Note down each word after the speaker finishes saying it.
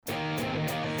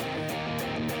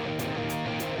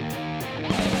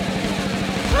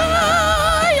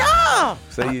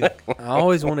So I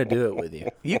always want to do it with you.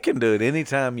 you can do it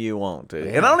anytime you want to.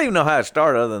 And I don't even know how it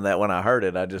started other than that when I heard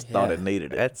it, I just thought Yeah. it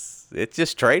needed it. It's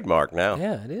just trademark now.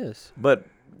 Yeah, it is. But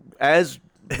as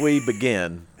we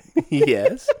begin,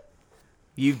 Yes.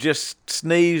 you've just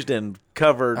sneezed and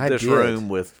covered I this did. room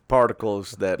with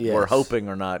particles that we're Yes. hoping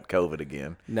are not COVID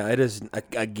again. No, it is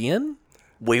again.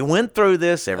 We went through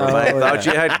this. Everybody Oh, thought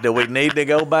yeah. you had. Do we need to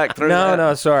go back through No, that?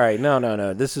 no, sorry,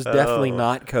 no. This is definitely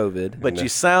not COVID. But you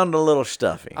sound a little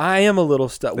stuffy. I am a little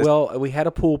stuck. Well, we had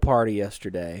a pool party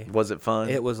yesterday. Was it fun?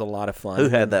 It was a lot of fun. Who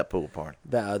had that pool party?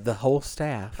 The whole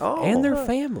staff Oh. and their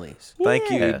families. Thank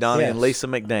you, Yes. Donnie and Yes. Lisa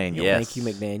McDaniel. Yes. Thank you,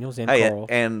 McDaniels and Hey, Carl.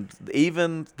 and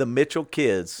even the Mitchell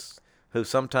kids who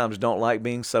sometimes don't like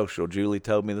being social, Julie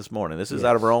told me this morning. This is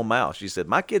out of her own mouth. She said,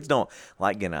 my kids don't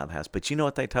like getting out of the house. But you know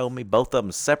what they told me? Both of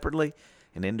them separately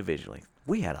and individually.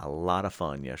 We had a lot of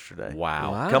fun yesterday.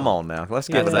 Wow. Come on now. Let's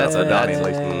get to That's that. a Donnie Donnie and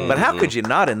Lisa. Lisa. But how could you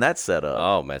not in that setup?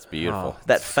 Oh, that's beautiful.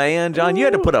 That fan, John, you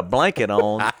had to put a blanket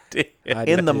on I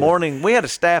in the did. morning. We had a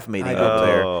staff meeting I up did.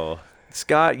 there. Oh,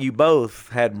 Scott, you both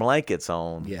had blankets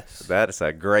on Yes. that is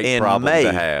a great In problem May.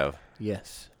 to have.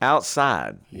 Yes.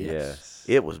 outside. Yes.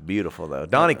 It was beautiful, though.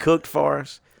 Donnie cooked for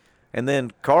us. And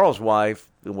then Carl's wife,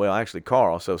 well, actually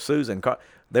Carl, so Susan,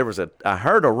 I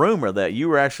heard a rumor that you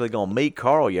were actually going to meet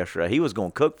Carl yesterday. He was going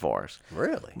to cook for us.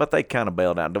 Really? But they kind of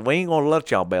bailed out. We ain't going to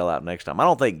let y'all bail out next time. I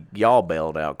don't think y'all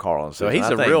bailed out Carl and So Susan. he's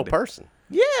I a think real person.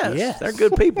 Yes, Yes. they're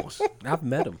good people. I've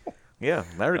met them. Yeah,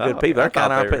 they're good Oh, people. I They're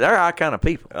kind thought of they were- they're our kind of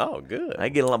people. Oh, good. They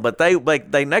get along, but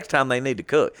they next time they need to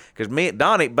cook because me,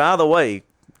 Donnie. By the way,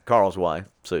 Carl's wife,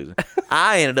 Susan,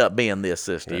 I ended up being the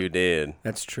assistant. You did.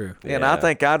 That's true. And I Yeah.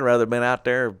 think I'd rather been out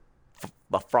there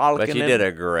frolicking. But you did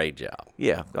a great job.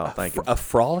 Yeah. Oh, thank you. A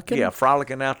frolicking? Yeah,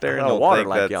 frolicking out there I in the don't water think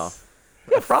like y'all. that's-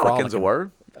 Yeah, frolicking's a Frolicking.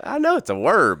 word. I know it's a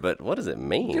word, but what does it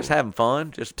mean? Just having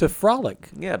fun. Just To frolic.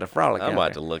 yeah, to frolic. I'm out about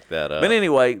there. to look that up. But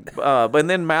anyway, but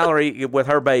then Mallory with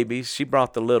her babies, she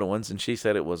brought the little ones, and she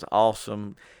said it was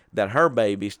awesome that her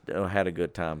babies had a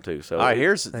good time too. So All right,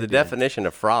 here's the definition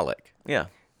of frolic. yeah.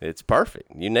 It's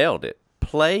perfect. You nailed it.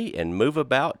 Play and move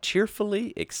about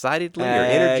cheerfully, excitedly, or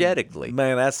energetically.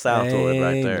 Man, that's Southwood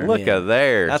right there. Look Look at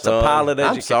there. That's son. a pilot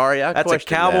education. I'm sorry, I That's a questioned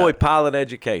cowboy that. pilot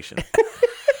education.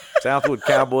 Southwood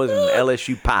Cowboys and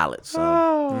LSU pilots.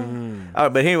 Son. All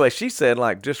right, but anyway, she said,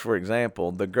 like, just for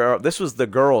example, this was the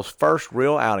girl's first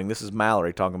real outing. This is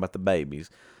Mallory talking about the babies,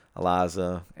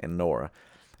 Eliza and Nora.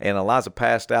 And Eliza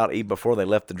passed out even before they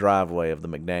left the driveway of the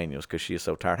McDaniels because she is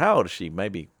so tired. How old is she?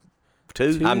 Maybe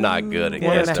two? I'm not good at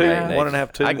One and a guessing. half.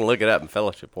 1.5, 2. I can look it up in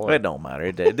Fellowship Point. It don't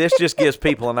matter. This just gives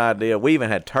people an idea. We even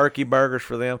had turkey burgers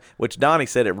for them, which Donnie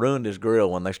said it ruined his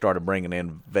grill when they started bringing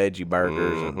in veggie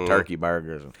burgers and turkey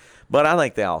burgers. But I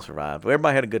think they all survived.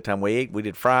 Everybody had a good time. We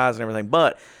did fries and everything.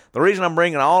 But the reason I'm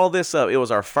bringing all of this up, it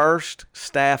was our first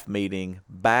staff meeting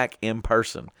back in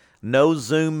person. No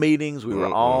Zoom meetings. We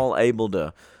were all able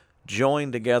to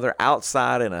join together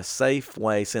outside in a safe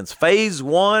way since phase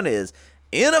 1 is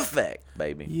in effect,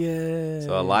 baby. Yeah.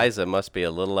 So Eliza must be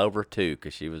a little over 2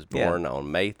 because she was born on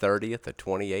May 30th of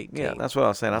 2018. Yeah, that's what I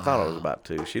was saying. I thought it was about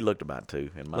 2. She looked about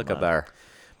 2 in my Look mind. up there.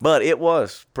 But it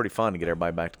was pretty fun to get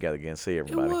everybody back together again, see It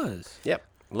everybody. was. Yep,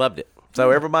 loved it.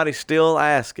 So everybody's still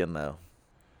asking, though.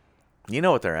 You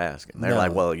know what they're asking. They're No.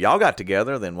 like, well, y'all got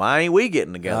together, then why ain't we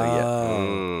getting together yet?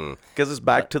 Mm. Because it's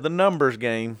back to the numbers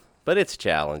game. But it's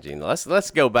challenging.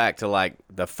 Let's go back to like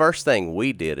the first thing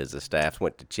we did as a staff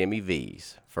went to Jimmy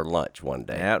V's for lunch one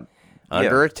day Out,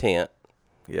 under a tent.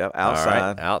 yeah, all outside.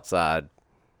 right, outside.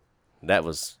 That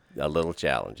was a little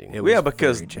challenging. It was Yeah,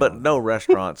 because very but no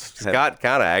restaurants. had- Scott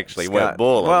kind of actually Scott- went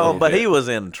bull. a Well, little but bit. he was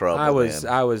in trouble. I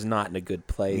then. was not in a good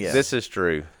place. Yeah. This is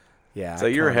true. Yeah. So I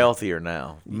you're kinda- healthier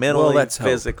now, mentally, let's hope.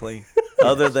 physically,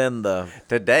 other than the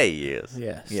Today is.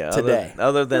 Yes. yeah, Today.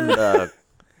 other than the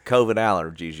COVID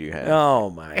allergies you had. Oh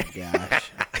my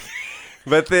gosh.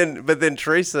 But then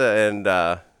Teresa and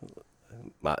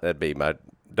that'd be my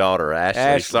daughter Ashley.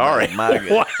 Ashley, Sorry. my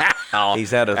God. Wow.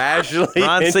 He's had a Ashley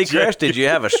Ryan and Seacrest. Did you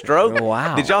have a stroke?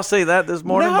 Wow. Did y'all see that this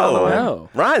morning? By the No. way? No.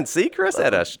 Ryan Seacrest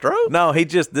had a stroke. No, he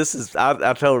just. This is.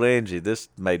 I told Angie. This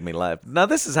made me laugh. Now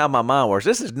this is how my mind works.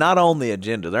 This is not on the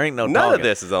agenda. There ain't no. None of talking.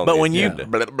 this is on But the when agenda.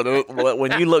 you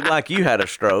when you look like you had a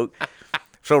stroke.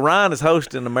 So Ryan is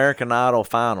hosting American Idol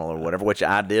final or whatever, which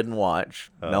I didn't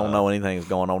watch. Don't know anything's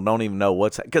going on. Don't even know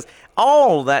what's because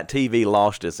all that TV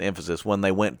lost its emphasis when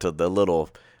they went to the little.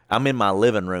 I'm in my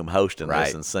living room hosting Right.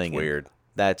 this and singing. It's weird.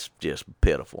 That's just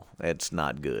pitiful. It's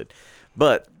not good.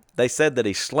 But they said that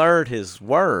he slurred his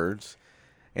words,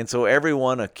 and so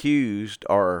everyone accused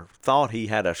or thought he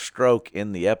had a stroke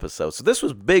in the episode. So this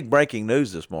was big breaking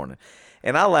news this morning.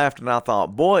 And I laughed and I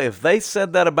thought, boy, if they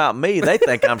said that about me, they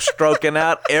think I'm stroking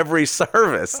out every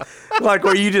service. Like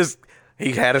where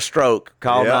he had a stroke,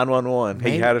 called 911.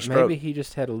 He had a stroke. Maybe he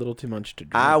just had a little too much to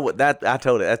drink. I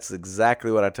told it. That's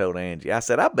exactly what I told Angie. I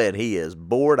said, I bet he is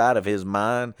bored out of his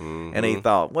mind. And he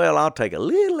thought, well, I'll take a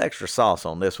little extra sauce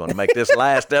on this one to make this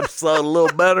last episode a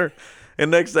little better. And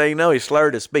next thing you know, he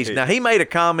slurred his speech. Now, he made a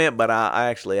comment, but I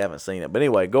actually haven't seen it. But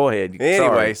anyway, go ahead.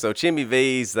 Anyway, so Chimmy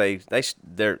V's,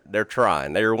 they're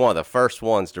trying. They were one of the first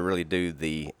ones to really do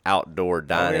the outdoor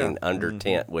dining under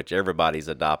tent, which everybody's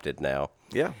adopted now.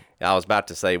 Yeah. I was about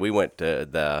to say we went to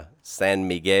the San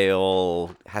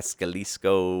Miguel,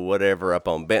 Hascalisco, whatever, up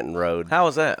on Benton Road. How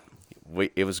was that?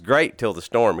 It was great till the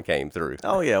storm came through.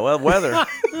 Oh, yeah. Well,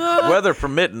 weather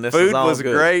permitting, this Food is all was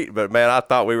good. great, but, man, I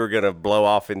thought we were going to blow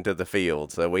off into the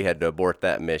field, so we had to abort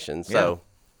that mission. So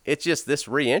it's just this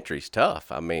re-entry's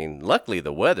tough. I mean, luckily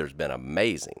the weather's been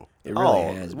amazing. It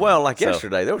really has. Well, like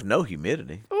yesterday, there was no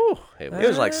humidity. Ooh, It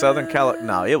was like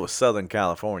it was Southern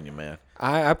California, man.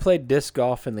 I played disc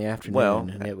golf in the afternoon, Well,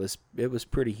 and it was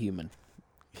pretty humid.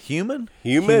 Human?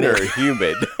 Humid or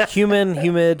humid?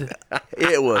 Humid.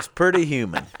 It was pretty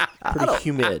human. Pretty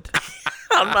humid.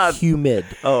 I'm not. Humid.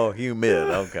 Oh, humid.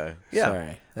 Okay. Yeah.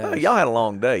 Sorry. Well, y'all had a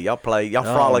long day. Y'all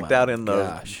frolicked my out in the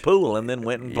gosh. pool and then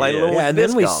went and played a little Yeah, and disc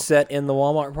then we golf. sat in the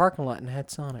Walmart parking lot and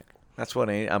had Sonic. That's what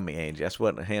Angie. That's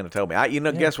what Hannah told me.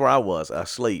 Guess where I was?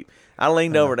 Asleep. I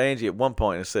leaned over to Angie at one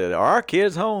point and said, "Are our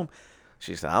kids home?"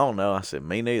 She said, "I don't know." I said,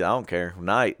 "Me neither. I don't care."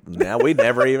 Night. Now we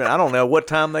never even. I don't know what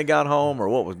time they got home or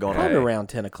what was going Probably on. around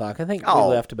 10 o'clock. I think Oh.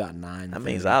 we left about 9. That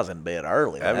means I was in bed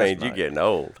early. That last means you night. getting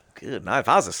old. Good night. If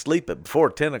I was asleep before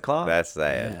 10 o'clock, That's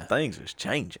sad. Yeah. things was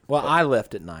changing. Well, I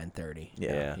left at 9:30.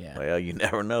 Yeah. Yeah. Well, you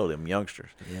never know them youngsters.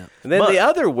 Yeah. And then But- the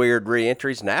other weird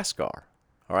re-entry is NASCAR.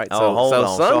 All right, Oh, hold on.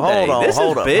 Sunday, So hold on. this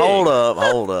Hold is up. big. Hold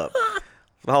up.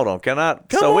 Hold on. Can I?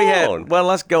 Come so we on. had. Well,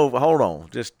 let's go. Hold on.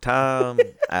 Just time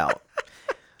out.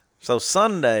 So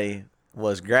Sunday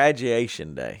was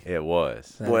graduation day. It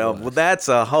was. That Well, was. that's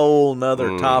a whole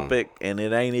nother topic, and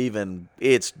it ain't even.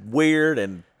 It's weird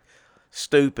and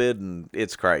stupid, and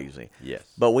it's crazy. Yes.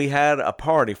 But we had a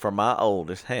party for my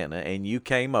oldest, Hannah, and you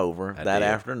came over that did.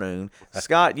 afternoon.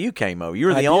 Scott, you came over. You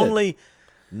were I the did. only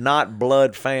not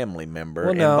blood family member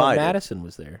Well, no, invited. Madison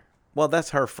was there. Well, that's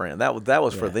her friend. That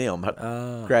was for them.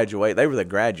 Graduate. They were the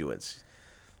graduates.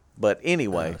 But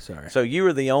anyway, Oh, sorry. so you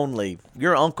were the only.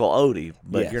 You're Uncle Odie,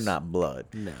 but Yes. you're not blood.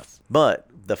 No. But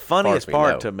the funniest we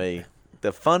part know. to me,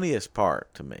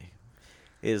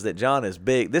 is that John is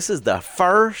big. This is the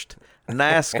first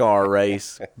NASCAR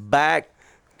race back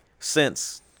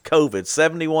since COVID,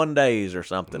 71 days or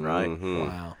something, right?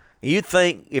 Wow. You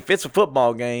think if it's a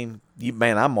football game, I'm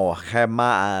gonna have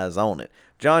my eyes on it.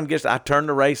 John I turn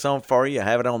the race on for you. I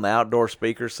have it on the outdoor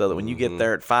speaker so that when you get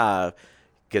there at 5,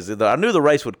 because I knew the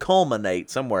race would culminate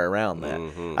somewhere around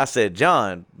that. I said,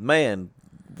 John, man,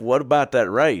 what about that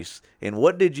race? And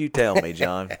what did you tell me,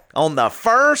 John? On the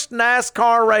first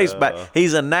NASCAR race back,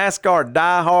 he's a NASCAR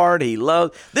diehard. He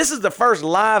loves. This is the first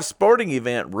live sporting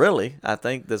event, really, I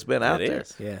think, that's been out It there.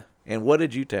 is. Yeah. And what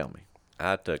did you tell me?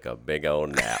 I took a big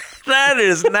old nap. That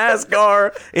is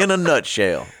NASCAR in a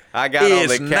nutshell. I got on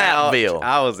It's the couch. Napville.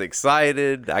 I was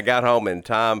excited. I got home in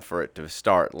time for it to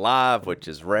start live, which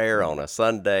is rare on a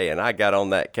Sunday. And I got on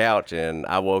that couch and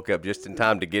I woke up just in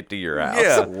time to get to your house.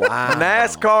 Yeah. Wow.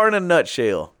 NASCAR in a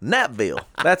nutshell. Napville.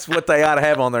 That's what they ought to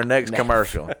have on their next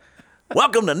commercial.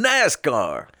 Welcome to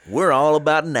NASCAR. We're all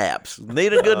about naps.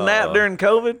 Need a good nap during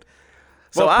COVID?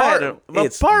 So part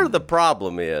of the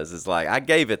problem is like I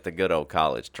gave it the good old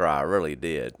college try. I really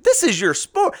did. This is your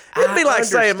sport. It'd be I like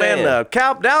saying, man, the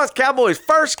understand. Dallas Cowboys'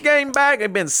 first game back,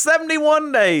 it's been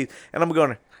 71 days. And I'm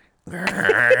going,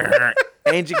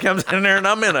 Angie comes in there and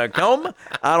I'm in a coma?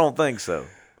 I don't think so.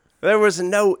 There was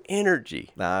no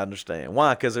energy. I understand.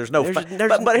 Why? Because there's no There's- fans.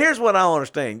 there's- But here's what I don't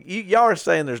understand. Y'all are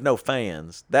saying there's no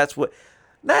fans. That's what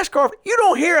NASCAR. You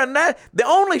don't hear the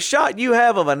only shot you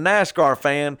have of a NASCAR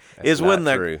fan is when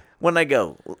not true. when they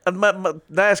go.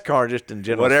 NASCAR just in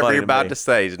general. is Whatever funny you're about me. to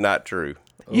say is not true.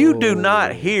 You do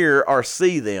not hear or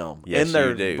see them Yes, in their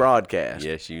you do. broadcast.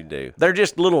 Yes, you do. They're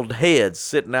just little heads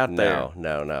sitting out there.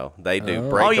 No. They do All you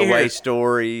breakaway hear-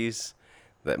 stories.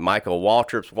 That Michael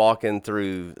Waltrip's walking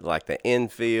through like the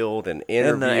infield and And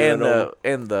interviewing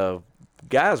them. the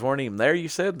guys weren't even there. You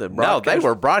said the No, they broadcast-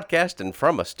 were broadcasting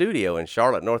from a studio in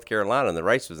Charlotte, North Carolina, and the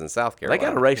race was in South They Carolina.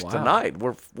 got a race Wow. tonight.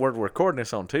 We're recording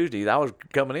this on Tuesday. I was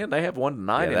coming in. They have one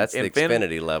tonight. Yeah, that's the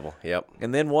Infinity, Xfinity level. Yep.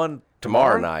 and then one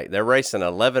Tomorrow night. They're racing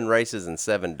 11 races in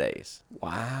 7 days.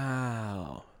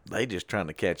 Wow. They just trying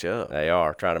to catch up. They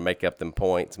are trying to make up them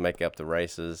points, make up the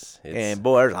races. And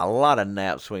boy, there's a lot of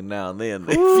naps between now and then.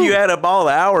 If you add up all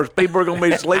the hours, people are going to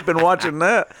be sleeping watching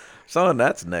that. Son,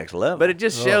 that's next level. But it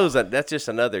just shows that's just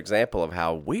another example of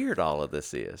how weird all of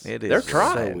this is. It is. They're So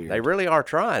trying. weird. They really are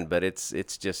trying, but it's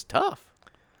just tough.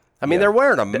 I mean, they're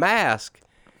wearing a mask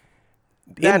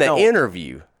in the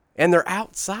interview, and they're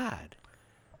outside,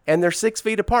 and they're 6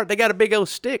 feet apart. They got a big old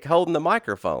stick holding the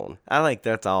microphone. I think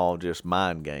that's all just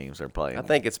mind games they're playing. I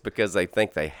think it's because they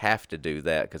think they have to do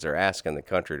that because they're asking the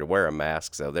country to wear a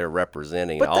mask, so they're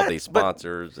representing these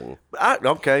sponsors.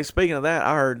 Okay, speaking of that,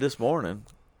 I heard this morning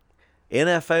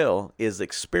NFL is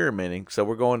experimenting, so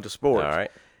we're going to sports. All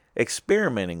right.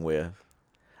 Experimenting with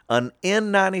an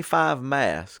N95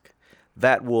 mask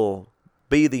that will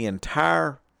be the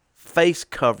entire face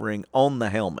covering on the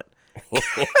helmet.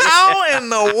 How in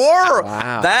the world?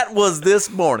 Wow. That was this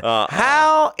morning.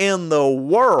 How in the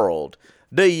world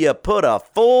do you put a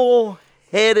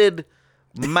full-headed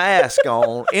mask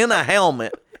on in a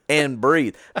helmet and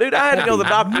breathe? Dude, I had to go to the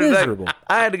doctor miserable. today.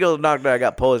 I had to go to the doctor. I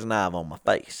got poison ivy on my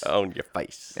face. On your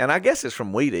face. And I guess it's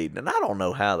from weed eating, and I don't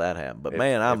know how that happened. But,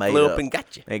 man, I made flew up. up and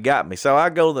got you. It got me. So I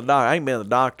go to the doctor. I ain't been to the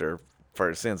doctor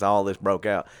since all this broke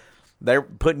out. They're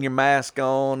putting your mask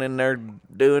on, and they're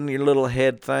doing your little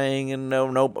head thing, and no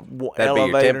That'd be your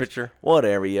elevators. temperature?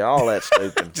 Whatever, yeah, all that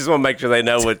stupid. Just want to make sure they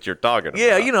know what you're talking about.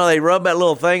 Yeah, you know, they rub that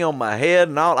little thing on my head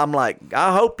and all. I'm like,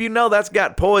 I hope you know that's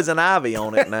got poison ivy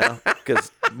on it now.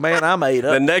 Because, man, I made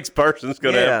up. The next person's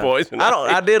going to have poison.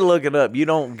 I did look it up. You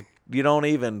don't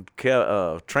even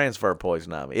transfer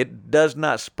poison ivy. It does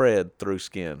not spread through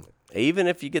skin. Even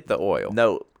if you get the oil.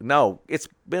 No, it's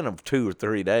been 2 or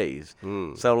 3 days.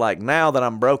 So, like, now that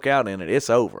I'm broke out in it, it's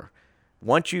over.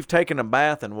 Once you've taken a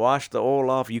bath and washed the oil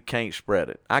off, you can't spread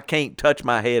it. I can't touch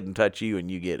my head and touch you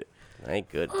and you get it. Ain't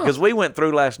good. Because we went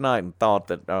through last night and thought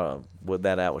that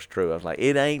that was true. I was like,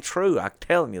 it ain't true. I'm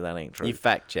telling you that ain't true. You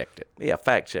fact checked it. Yeah,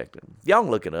 fact checked it. Y'all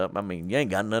can look it up. I mean, you ain't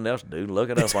got nothing else to do.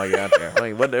 Look it up while you're out there. I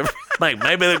mean, whatever. Like,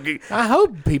 maybe I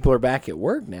hope people are back at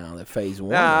work now that phase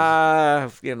one.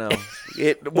 you know,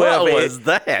 well, What was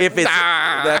that? If it's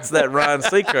that's that Ryan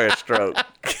Seacrest stroke.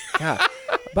 God.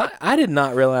 But I did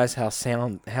not realize hold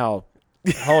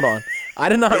on. I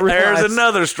did not realize. There's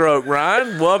another stroke,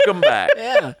 Ryan. Welcome back.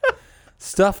 Yeah.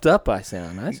 Stuffed up I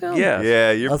sound. I sound. Yeah,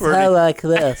 Yeah, you're I'll pretty. sound like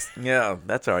this. yeah.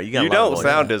 That's all right. You got. You a lot of don't voice.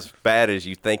 sound as bad as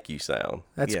you think you sound.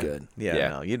 That's Yeah. good. Yeah, Yeah.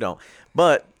 no, you don't.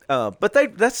 But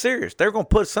that's serious. They're gonna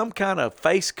put some kind of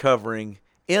face covering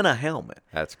in a helmet.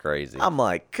 That's crazy. I'm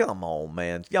like, come on,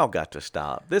 man. Y'all got to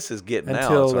stop. This is getting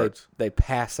Until out. they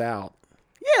pass out.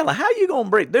 Yeah, like how you gonna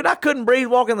breathe, dude? I couldn't breathe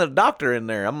walking to the doctor in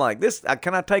there. I'm like,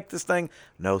 can I take this thing?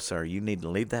 No, sir. You need to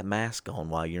leave that mask on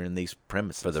while you're in these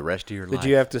premises for the rest of your life. Did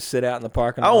you have to sit out in the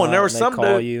parking lot? Oh, and there was they some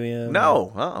call dude. you in?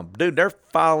 No, dude, they're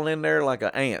filing in there like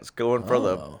ants going for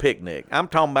the picnic. I'm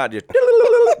talking about just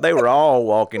they were all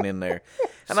walking in there,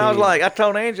 and I was like, I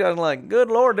told Angie, I was like, good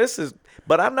Lord, this is.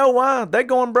 But I know why they're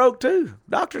going broke too.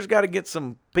 Doctors got to get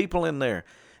some people in there,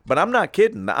 but I'm not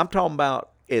kidding. I'm talking about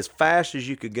as fast as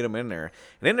you could get them in there. And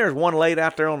then there's one laid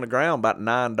out there on the ground, about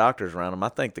 9 doctors around them. I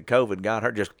think the COVID got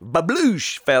her, just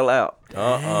babloosh, fell out.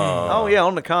 Oh, yeah,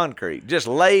 on the concrete, just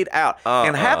laid out.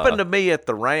 And happened to be at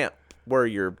the ramp where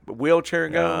your wheelchair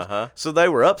goes. So they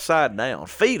were upside down,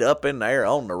 feet up in the air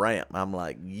on the ramp. I'm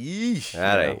like, yeesh.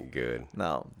 That you know. ain't good.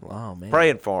 No. Oh, man.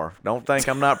 Praying for her. Don't think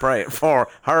I'm not praying for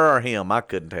her or him. I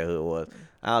couldn't tell who it was.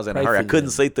 I was in a Pray hurry. I for couldn't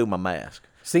them. see through my mask.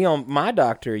 See, on my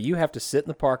doctor, you have to sit in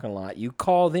the parking lot. You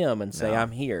call them and say,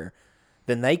 I'm here.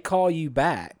 Then they call you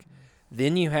back.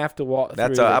 Then you have to walk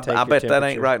That's through. I to take bet your that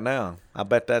ain't temperature. right now. I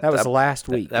bet that That was last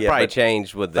week. That Yeah, probably but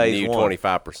changed with the phase new one.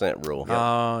 25% rule.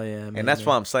 Oh, yeah. And that's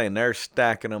why I'm saying they're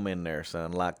stacking them in there,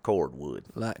 son, like cordwood.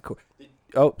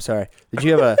 Oh, sorry. Did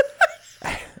you have a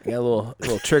got a little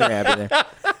trigger happy there?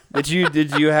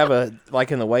 Did you have a,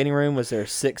 like in the waiting room, was there a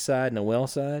sick side and a well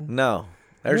side? No.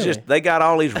 There's Really? just they got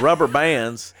all these rubber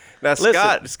bands. Now,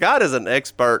 Listen. Scott is an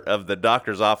expert of the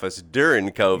doctor's office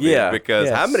during COVID. Yeah. Because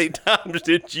Yes. how many times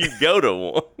did you go to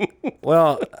one?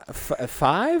 Well,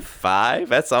 5? 5?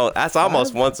 That's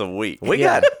almost once a week. We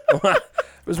Yeah. got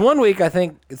It was one week, I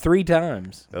think, 3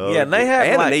 times. Yeah, and they have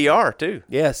and like- an ER too.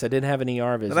 Yes, I did have an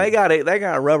ER visit. they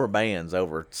got rubber bands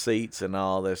over seats and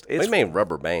all this. What do you mean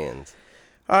rubber bands?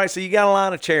 All right, so you got a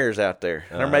line of chairs out there.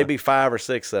 There may be 5 or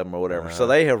 6 of them or whatever. So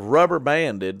they have rubber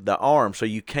banded the arms so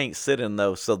you can't sit in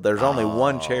those. So there's only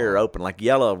one chair open, like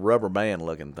yellow rubber band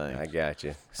looking thing. I got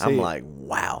you. I'm like,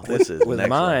 wow, this is With next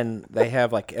mine, they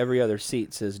have like every other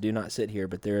seat says "Do not sit here,"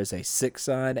 but there is a sick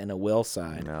side and a well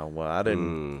side. level. No, well, I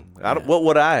didn't. What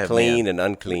would I have Clean been? and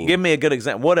unclean. Give me a good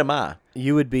example. What am I?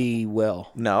 You would be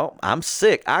well. No, I'm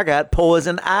sick. I got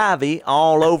poison ivy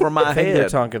all over my I think they're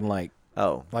head. talking like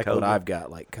Like what COVID. I've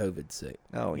got, like COVID sick.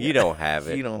 Oh, yeah. You don't have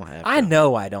it. You don't have. I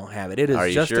know I don't have it. It is Are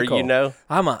you just sure a cold. you know?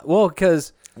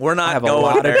 Because We're I not have a going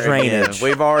lot of there again. drainage.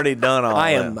 We've already done all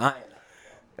I that.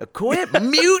 am. Quit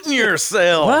muting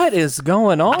yourself. What is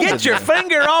going on? Get with your me?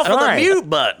 finger off of the Sorry. mute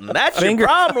button. That's Finger- your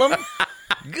problem.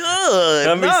 Good.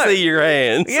 Let me night. see your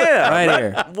hands. Yeah. Right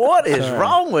here. What is Sorry.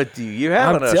 wrong with you? You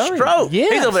having I'm a telling you, stroke? He's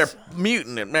yes. over there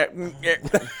muting it.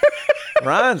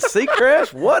 Ryan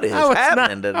Seacrest, what is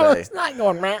happening today? It's not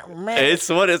going. It's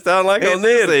what it sounds like on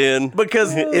this end.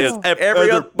 Because it's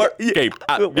every other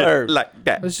word. like I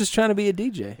that. was just trying to be a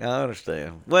DJ. I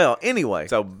understand. Well, anyway.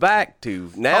 So back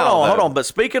to now. Hold though. on. But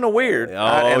speaking of weird, Oh,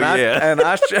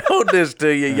 I showed this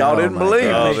to you. Y'all didn't my believe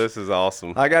Oh, me. this is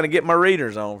awesome. I got to get my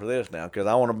readers on for this now because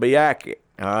I want to be accurate.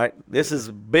 All right. This is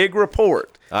a big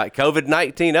report. All right,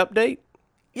 COVID-19 update?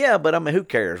 Yeah, but I mean, who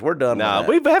cares? We're done No,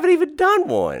 with we haven't even done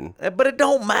one. that. But it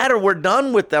don't matter. We're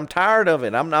done with it. I'm tired of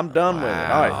it. I'm done with it.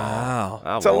 All right. Wow.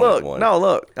 I So wanted look, one.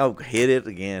 look. Oh, hit it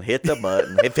again. Hit the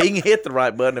button. If he can hit the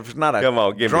right button, if it's not a Come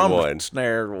on, give me drum one.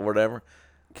 snare or whatever.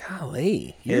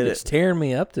 Golly, you're Hit just it. tearing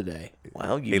me up today.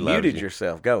 Well, He you loves muted you.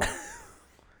 yourself. Go.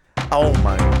 Oh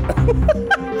my!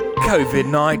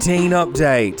 COVID-19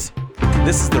 update.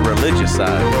 This is the religious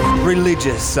side.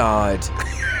 Religious side.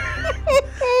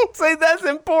 See, that's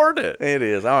important. It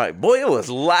is. All right. Boy, it was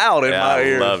loud in Yeah, my I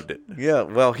ears. loved it. Yeah.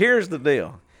 Well, here's the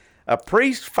deal. A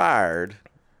priest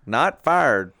not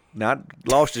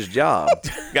lost his job.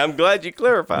 I'm glad you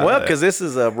clarified Well, that. because this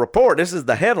is a report. This is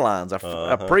the headlines.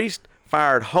 A priest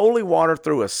fired holy water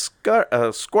through a squirt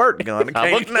gun. what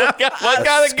kind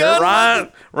of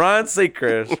gun? Ryan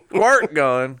Seacrest, squirt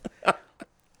gun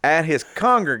at his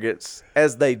congregants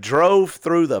as they drove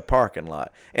through the parking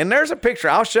lot. And there's a picture.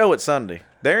 I'll show it Sunday.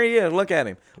 There he is. Look at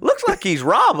him. Looks like he's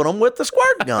robbing them with the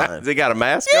squirt gun. Has he got a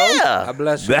mask on? Yeah. I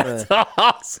bless you. That's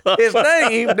awesome. His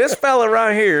name, this fella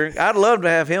right here, I'd love to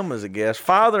have him as a guest,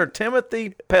 Father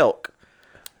Timothy Pelk.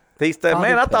 He said, Father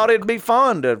man, I thought Pelk. it'd be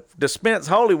fun to dispense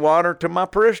holy water to my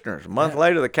parishioners. A month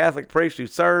later, the Catholic priest who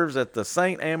serves at the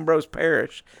St. Ambrose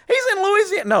Parish, he's in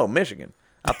Louisiana. No, Michigan.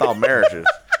 I thought Marishes.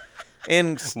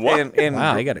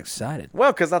 Wow, he got excited.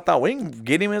 Well, because I thought we can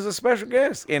get him as a special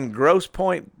guest. In Grosse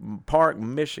Pointe Park,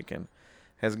 Michigan,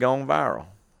 has gone viral.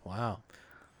 Wow.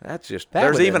 That's just, That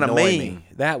there's would even a meme. annoy me.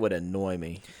 That would annoy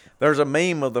me. There's a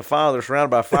meme of the father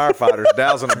surrounded by firefighters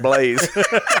dousing a blaze.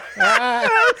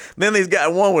 Then he's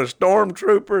got one with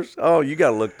stormtroopers. Oh, you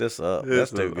got to look this up.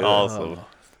 That's This too is good. awesome.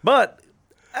 But,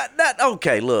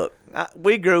 okay, look.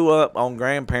 We grew up on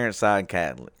grandparents' side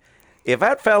Catholic. If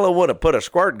that fella would have put a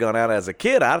squirt gun out as a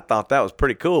kid, I thought that was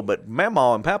pretty cool. But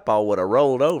Mama and Papa would have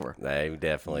rolled over. They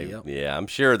definitely, Yep. yeah, I'm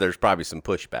sure there's probably some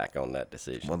pushback on that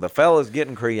decision. Well, the fella's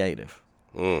getting creative.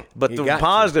 But You the got to.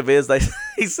 positive is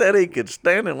he said he could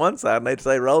stand in one side and they'd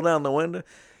say roll down the window.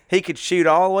 He could shoot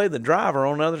all the way the driver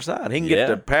on the other side. He can Yeah. get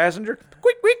the passenger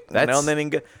quick, and then he can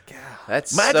get.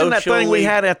 That's Imagine that thing we socially-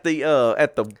 had at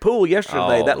the pool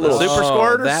yesterday. Oh, that little the super Oh,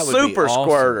 squirter, that would be super awesome.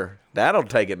 squirter. That'll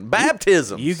take it.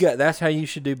 Baptism. That's how you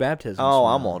should do baptism. Oh,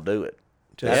 I'm gonna do it.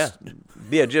 Just-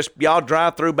 Just y'all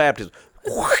drive through baptism.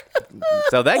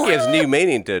 So that gives new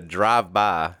meaning to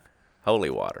drive-by holy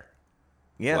water.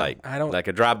 Yeah, Like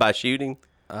a drive-by shooting.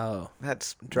 Oh,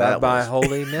 that's drive-by that was-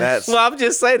 holiness. That's Well, I'm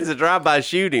just saying it's a drive-by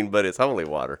shooting, but it's holy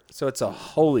water. so it's a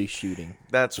holy shooting.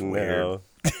 that's weird. No.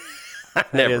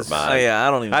 Never is- mind. Oh, yeah,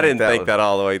 I don't even. I didn't think was- that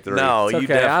all the way through. No, It's you okay.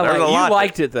 definitely. There's a You lot that-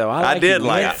 liked it though. I did you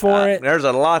like went it. for it. There's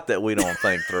a lot that we don't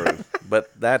think through, but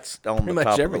that's on Pretty the much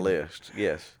top everything. of the list.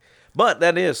 Yes, but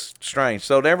that is strange.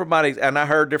 So everybody, and I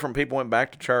heard different people went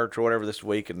back to church or whatever this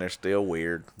week, and they're still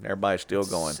weird. Everybody's still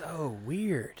going. So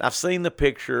weird. I've seen the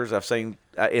pictures. I've seen,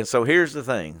 and so here's the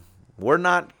thing: we're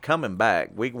not coming back.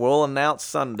 We will announce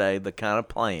Sunday the kind of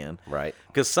plan, Right.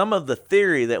 Because some of the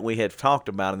theory that we had talked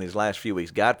about in these last few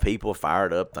weeks got people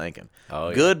fired up, thinking Oh,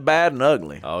 yeah. good, bad, and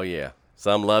ugly. Oh, yeah.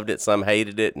 Some loved it, some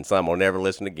hated it, and some will never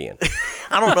listen again.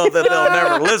 I don't know that they'll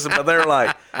never listen, but they're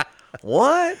like,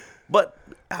 what? But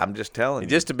I'm just telling you.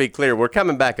 Just to be clear, we're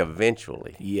coming back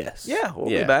eventually. Yes. Yeah,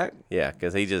 we'll yeah. be back. Yeah,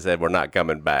 because he just said we're not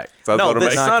coming back. So I No, wanna this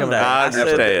make- Sunday. I I said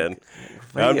understand.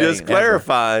 that- I'm He just ain't ever-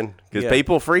 clarifying because Yeah.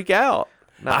 people freak out.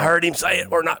 I heard him say it.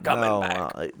 We're not coming No,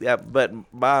 back. yeah, but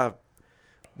my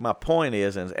my point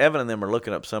is, and Evan and them are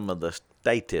looking up some of the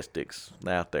statistics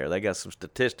out there. They got some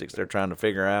statistics they're trying to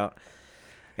figure out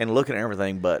and looking at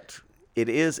everything. But it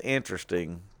is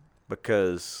interesting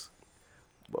because,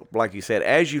 like you said,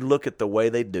 as you look at the way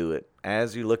they do it,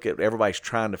 as you look at everybody's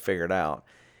trying to figure it out,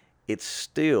 it's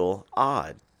still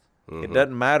odd. It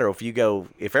doesn't matter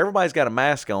if everybody's got a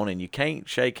mask on and you can't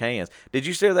shake hands. Did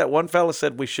you see that one fella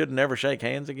said we should never shake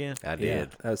hands again? I Yeah,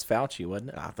 did. that was Fauci, wasn't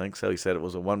it? I think so. He said it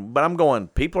was a one. But I'm going,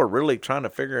 people are really trying to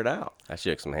figure it out. I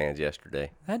shook some hands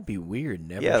yesterday. That'd be weird,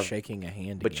 never Yeah, shaking a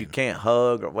hand But again. you can't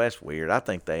hug. Well, that's weird. I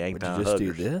think they ain't Would you time just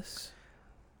huggers. do this?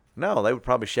 No, they would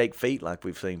probably shake feet like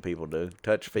we've seen people do.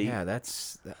 Touch feet. Yeah,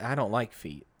 I don't like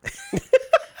feet.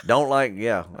 Don't like,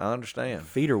 yeah, I understand.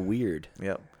 Feet are weird.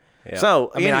 Yep. Yeah.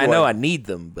 So, I mean, anyway, I know I need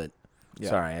them, but Yeah.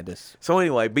 sorry, I just So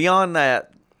anyway, beyond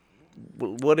that,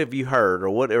 what have you heard, or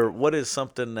what is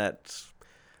something that's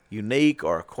unique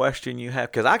or a question you have?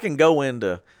 Because I can go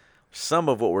into some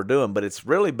of what we're doing, but it's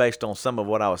really based on some of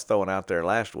what I was throwing out there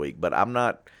last week. But I'm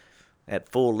not at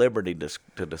full liberty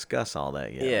to discuss all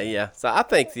that yet. Yeah. So I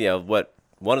think,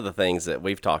 one of the things that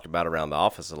we've talked about around the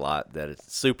office a lot that is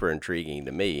super intriguing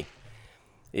to me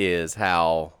is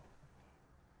how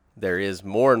there is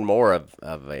more and more of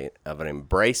an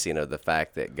embracing of the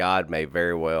fact that God may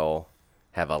very well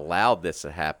have allowed this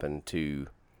to happen to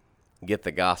get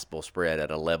the gospel spread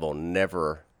at a level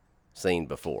never seen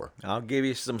before. I'll give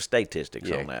you some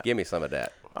statistics on that. Give me some of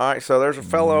that. All right, so there's a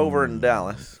fellow over in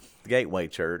Dallas, Gateway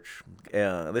Church.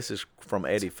 This is from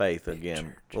Eddie Faith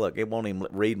again. Look, it won't even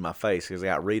read my face because I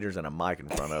got readers and a mic in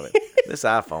front of it. This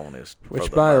iPhone is for which,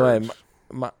 the by the way, nerds.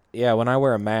 when I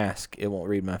wear a mask, it won't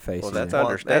read my face. Well, that's either.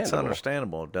 understandable. That's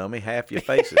understandable, dummy. Half your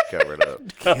face is covered up.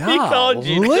 He called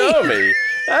you Golly. dummy.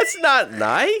 That's not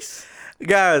nice.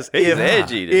 Guys, He's if,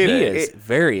 edgy He today. is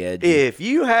very edgy. if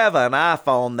you have an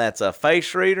iPhone that's a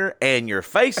face reader and your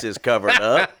face is covered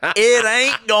up, it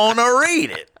ain't gonna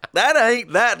read it. That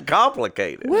ain't that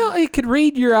complicated. Well, it could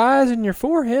read your eyes and your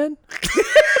forehead.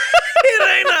 It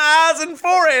ain't an eyes and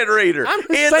forehead reader. I'm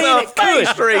just It's saying a it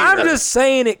face could. reader. I'm just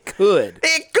saying it could.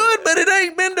 It could, but it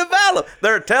ain't been developed.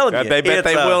 They're telling you. They bet it's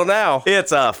they will now.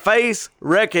 It's a face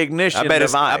recognition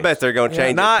device. I bet they're going to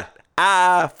change it. Not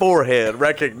eye forehead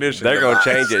recognition. They're going to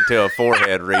device. change it to a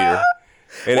forehead reader.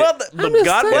 And Well, I'm just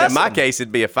God saying. bless in my them. case,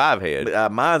 it'd be a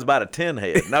 5-head. Mine's about a 10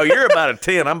 head. No, you're about a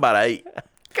 10. I'm about an 8.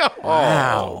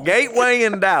 Wow. Gateway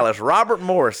in Dallas, Robert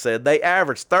Morris said they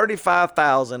average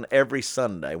 35,000 every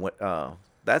Sunday.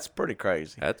 That's pretty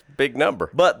crazy. That's a big number.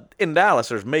 But in Dallas,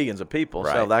 there's millions of people,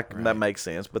 so that makes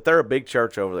sense. But they're a big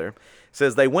church over there.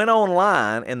 Says they went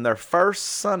online and their first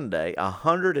Sunday,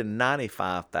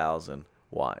 195,000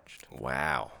 watched.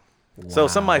 Wow. So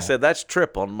somebody said that's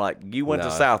triple. I'm like, you went to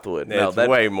No, Southwood. No, it's that's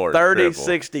way more than 30, triple.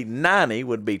 60, 90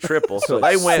 would be triple. So So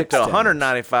they it's went 6 to times.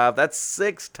 195. That's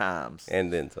 6 times,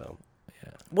 And then some.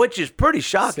 which is pretty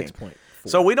shocking. 6.4.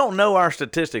 So we don't know our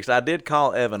statistics. I did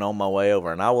call Evan on my way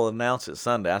over, and I will announce it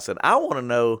Sunday. I said, I want to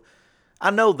know. I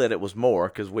know that it was more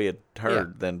because we had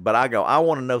heard then, but I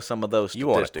want to know some of those You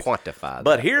want statistics. to quantify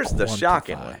But that. here's the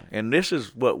shocking Quantify. one, and this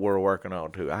is what we're working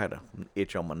on too. I had an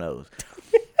itch on my nose.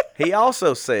 He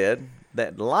also said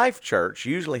that Life Church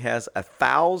usually has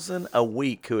 1,000 a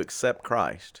week who accept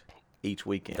Christ each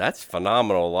weekend. That's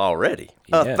phenomenal already.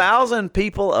 Yeah. 1,000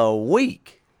 people a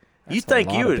week. You That's a think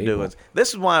lot you of were people. doing this?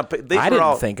 Is why these I are didn't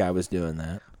all think I was doing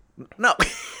that. no.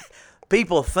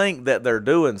 People think that they're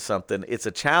doing something. It's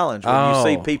a challenge when you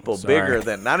see Oh, people sorry. bigger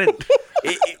than I didn't.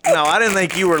 No, I didn't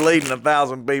think you were leading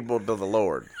 1,000 people to the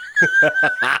Lord.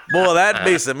 Boy, that'd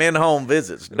be some in-home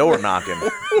visits, door knocking,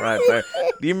 right there.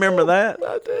 Do you remember that?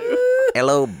 I do.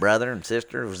 Hello, brother and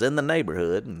sister. Was in the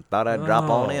neighborhood and thought I'd drop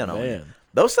on in on you. man.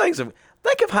 Those things have.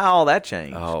 Think of how all that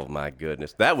changed. Oh, my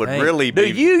goodness. That would Hey, really Do be.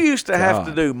 you used to have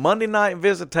to God. do Monday night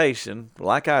visitation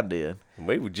like I did,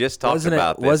 We were just talking Wasn't it-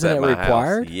 about this wasn't at it my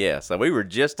required? house. Yes. And we were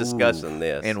just discussing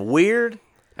this. and weird?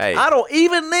 Hey. I don't.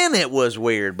 Even then, it was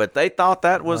weird, but they thought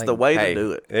that was the way Hey, to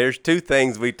do it. there's 2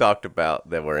 things we talked about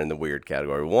that were in the weird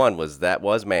category. One was that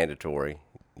was mandatory.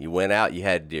 You went out, you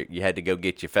had to go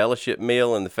get your fellowship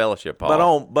meal in the fellowship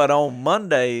hall. But on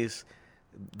Mondays,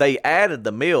 they added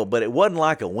the meal, but it wasn't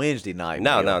like a Wednesday night.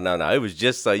 No. meal. It was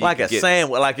just so you Like could a get,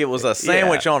 sandwich, like it was a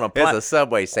sandwich Yeah, on a plate. It's a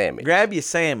Subway sandwich. Grab your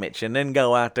sandwich and then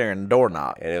go out there and door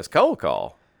knock. And it was cold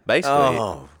call. Basically,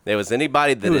 Oh. there was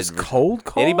anybody that It was had, cold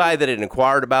call? anybody that had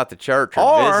inquired about the church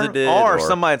or visited, or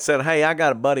somebody had said, "Hey, I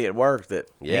got a buddy at work that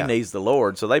Yeah. he needs the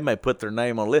Lord," so they may put their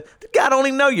name on the list. The guy don't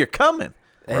even know you're coming.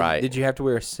 And Right. Did you have to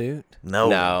wear a suit?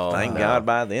 No, thank no. God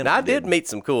by then. Now, I it did didn't. meet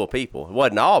some cool people. It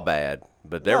wasn't all bad,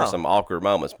 but there were No. some awkward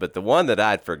moments. But the one that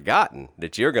I'd forgotten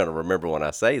that you're going to remember when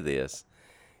I say this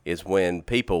is when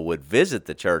people would visit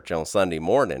the church on Sunday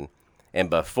morning, and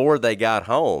before they got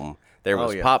home, there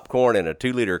was popcorn and a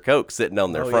 2-liter Coke sitting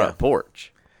on their front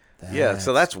porch. Yeah,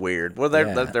 so that's weird. Well,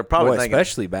 they're probably thinking,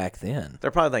 especially back then.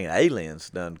 They're probably thinking aliens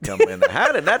done come in.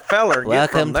 How did that feller get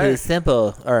from there? Welcome to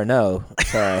Simple. Or no,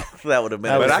 sorry. That would have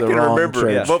been. That But was I the can wrong remember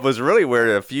church. what was really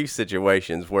weird, a few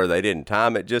situations where they didn't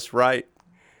time it just right,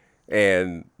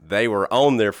 and they were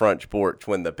on their front porch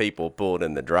when the people pulled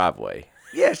in the driveway.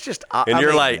 Yeah, it's just. And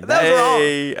you're like,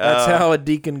 hey. That's how a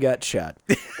deacon got shot.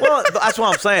 Well, that's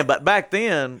what I'm saying. But back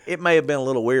then, it may have been a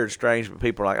little weird, strange, but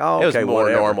people are like, oh, okay, it was more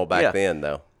whatever. normal back then,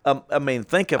 though. I mean,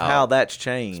 think of how that's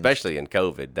changed. Especially in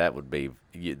COVID, that would be,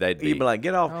 they'd be. You'd be like,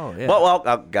 get off. Oh, yeah. Well,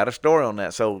 I've got a story on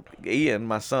that. So, Ian,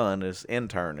 my son, is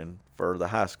interning for the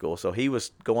high school. So, he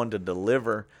was going to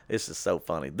deliver. This is so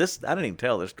funny. I didn't even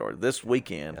tell this story. This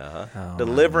weekend,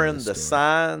 delivering the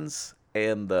signs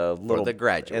and the little. the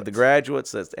graduates. And the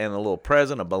graduates, and a little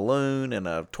present, a balloon, and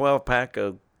a 12-pack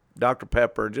of Dr.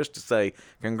 Pepper, just to say,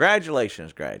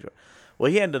 congratulations, graduate.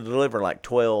 Well, he had to deliver like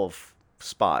 12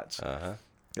 spots.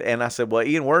 And I said, well,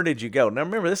 Ian, where did you go? Now,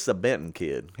 remember, this is a Benton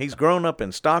kid. He's grown up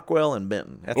in Stockwell and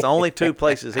Benton. That's the only two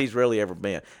places he's really ever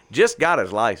been. Just got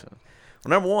his license. Well,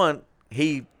 number one,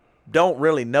 he don't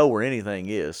really know where anything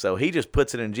is, so he just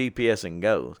puts it in GPS and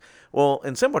goes. Well,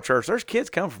 in Simple Church, there's kids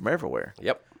come from everywhere.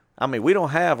 Yep. I mean, we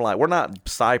don't have, like, we're not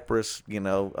Cypress,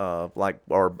 like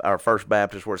our First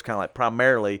Baptist, where it's kind of like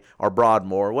primarily, or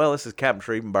Broadmoor. Well, this is Captain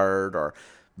Schrebenberg or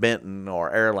Benton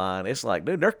or Airline. It's like,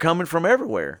 dude, they're coming from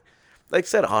everywhere. They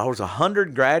said there was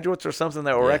 100 graduates or something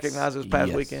that were recognized this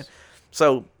past weekend.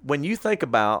 So when you think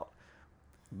about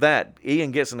that,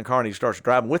 Ian gets in the car and he starts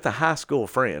driving with a high school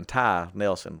friend, Ty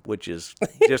Nelson, which is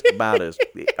just about as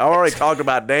 – I already talked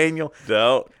about Daniel.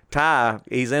 Don't. Ty,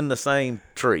 he's in the same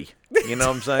tree. You know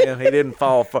what I'm saying? He didn't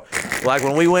fall far. Like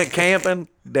when we went camping,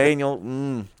 Daniel,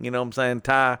 you know what I'm saying,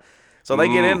 Ty. So they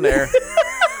get in there.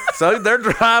 So they're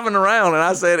driving around, and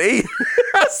I said,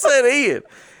 Ian.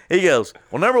 He goes,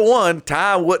 well, number one,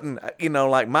 Ty wouldn't,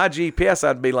 like my GPS,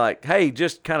 I'd be like, hey,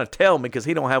 just kind of tell me, because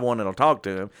he don't have one that'll talk to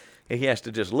him. He has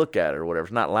to just look at it or whatever.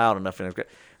 It's not loud enough. And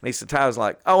he said, Ty was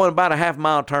like, oh, in about a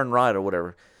half-mile turn right or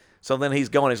whatever. So then he's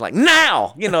going, he's like,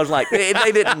 now! It's like,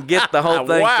 they didn't get the whole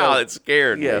thing. Wow, so, it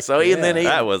scared me. Yeah, so Ian, then Ian.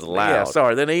 That was loud. Yeah,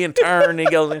 sorry. Then Ian turned, he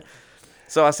goes in.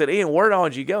 So I said, Ian, where all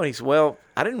did you go? And he said, well,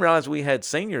 I didn't realize we had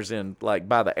seniors in, like,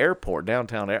 by the airport,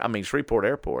 Shreveport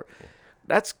Airport.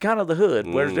 That's kind of the hood.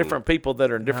 Where there's different people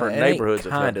that are in different neighborhoods.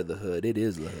 It ain't kind of the hood. It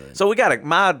is the hood. So we got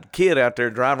my kid out there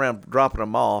driving around, dropping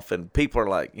them off, and people are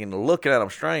like, looking at them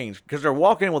strange because they're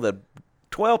walking in with a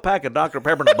 12-pack of Dr.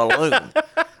 Pepper and a balloon.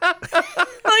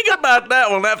 Think about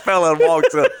that when that fella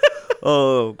walks up.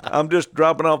 Oh, I'm just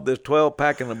dropping off this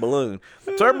 12-pack and a balloon.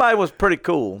 So everybody was pretty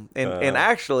cool. And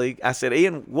actually, I said,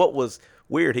 Ian, what was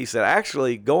weird? He said,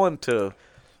 actually, going to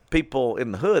people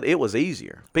in the hood, it was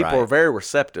easier. People were very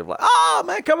receptive. Like, oh,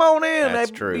 man, come on in.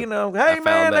 That's true. Hey,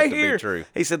 man, they here. True.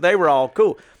 He said they were all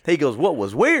cool. He goes, what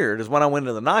was weird is when I went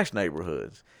to the nice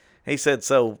neighborhoods. He said,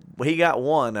 so he got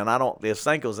one, and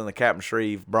Senko's in the Captain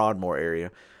Shreve, Broadmoor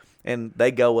area. And they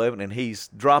go up, and he's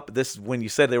dropped this. When you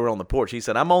said they were on the porch, he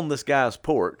said, I'm on this guy's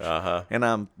porch, and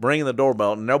I'm ringing the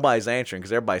doorbell, and nobody's answering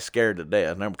because everybody's scared to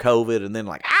death. And COVID, and then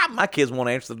my kids won't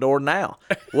answer the door now.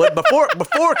 Well, before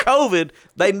COVID,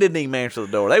 they didn't even answer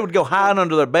the door. They would go hide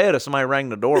under their bed if somebody rang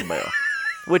the doorbell,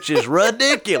 which is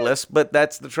ridiculous, but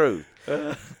that's the truth.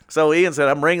 So Ian said,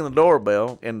 I'm ringing the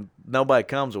doorbell, and nobody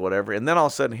comes or whatever. And then all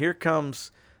of a sudden, here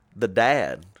comes the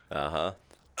dad.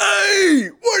 Hey,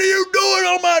 what are you doing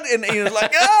on my... And he was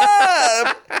like,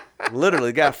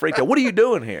 Literally, the guy freaked out. What are you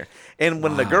doing here? And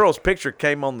when the girl's picture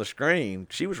came on the screen,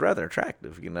 she was rather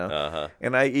attractive,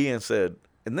 And Ian said...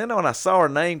 And then when I saw her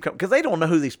name come... Because they don't know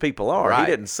who these people are. Right.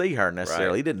 He didn't see her necessarily.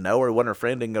 Right. He didn't know her. He wasn't her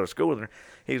friend. Didn't go to school with her.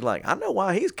 He's like, I know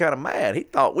why he's kind of mad. He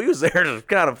thought we was there to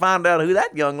kind of find out who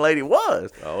that young lady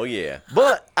was. Oh, yeah.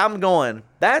 But I'm going,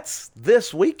 that's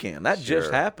this weekend. That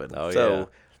just happened. Oh, so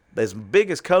as big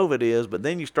as COVID is, but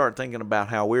then you start thinking about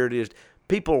how weird it is.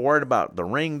 People are worried about the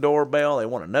Ring doorbell. They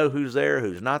want to know who's there,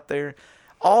 who's not there.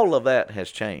 All of that has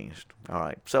changed. All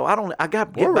right. So I got to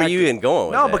get back. Where were you in going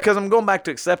with No, that? because I'm going back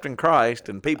to accepting Christ,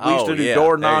 and people we used to do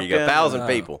door knocking. There you go. 1,000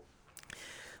 people.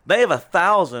 They have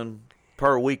 1,000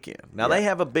 per weekend. Now, they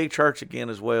have a big church again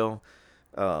as well,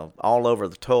 all over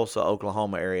the Tulsa,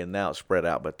 Oklahoma area, and now it's spread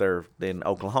out, but they're in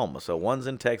Oklahoma. So one's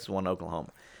in Texas, one in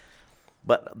Oklahoma.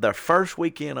 But their first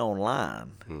weekend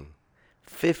online,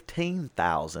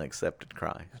 15,000 accepted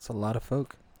Christ. That's a lot of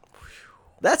folk.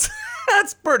 That's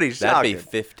pretty shocking. That'd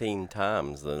be 15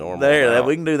 times the normal.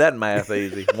 We can do that math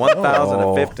easy.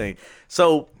 1,015.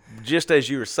 So just as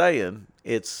you were saying,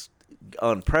 it's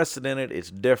unprecedented.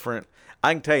 It's different.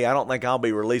 I can tell you, I don't think I'll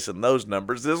be releasing those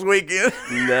numbers this weekend.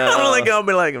 No. I don't think I'll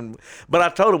be like them. But I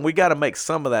told him we got to make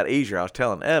some of that easier. I was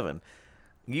telling Evan,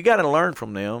 you got to learn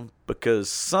from them because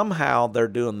somehow they're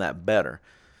doing that better.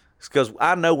 Because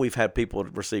I know we've had people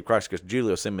receive Christ because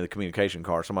Julia sent me the communication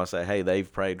card. Somebody say, hey,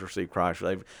 they've prayed to receive Christ.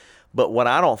 But what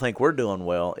I don't think we're doing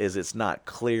well is it's not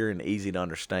clear and easy to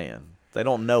understand. They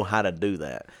don't know how to do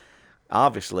that.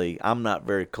 Obviously, I'm not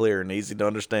very clear and easy to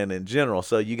understand in general,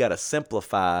 so you got to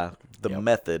simplify the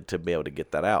method to be able to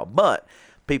get that out. But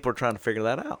people are trying to figure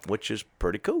that out, which is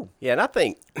pretty cool. Yeah, and I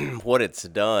think what it's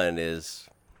done is,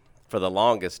 for the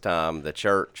longest time, the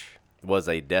church was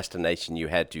a destination you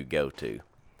had to go to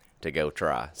go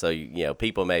try. So, you know,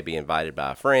 people may be invited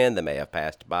by a friend. They may have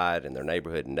passed by it in their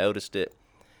neighborhood and noticed it.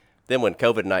 Then when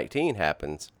COVID-19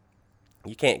 happens,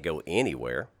 you can't go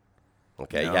anywhere.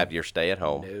 Okay, No. You have your stay at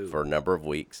home for a number of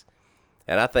weeks.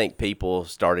 And I think people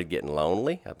started getting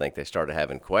lonely. I think they started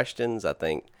having questions. I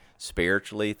think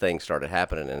spiritually things started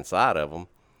happening inside of them.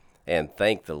 And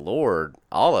thank the Lord,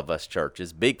 all of us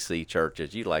churches, big C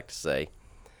churches, you like to say,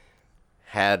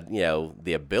 had, you know,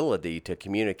 the ability to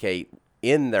communicate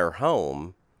in their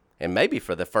home. And maybe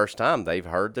for the first time, they've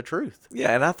heard the truth.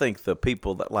 Yeah, and I think the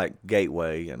people that like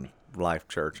Gateway and Life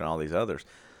Church and all these others,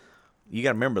 you got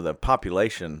to remember the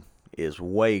population is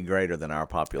way greater than our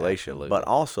population. Absolutely. But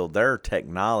also their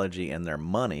technology and their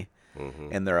money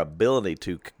and their ability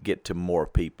to get to more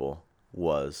people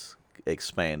was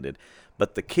expanded.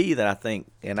 But the key that I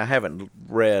think, and I haven't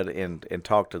read and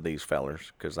talked to these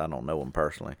fellers because I don't know them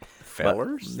personally.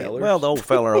 Fellers? Well, the old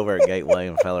feller over at Gateway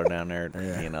and feller down there,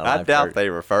 you know. I Life doubt Church. they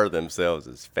refer themselves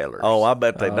as fellers. Oh, I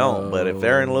bet they don't. But if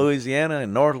they're in Louisiana,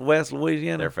 in northwest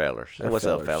Louisiana, They're fellers. What's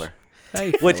up, feller?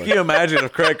 Hey, Which can you imagine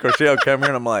if Craig Corshell come here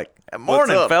and I'm like,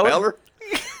 morning, What's up, fella. feller?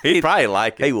 He'd probably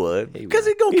like it. He would. He Because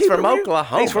would. he's going to He's keep from it real.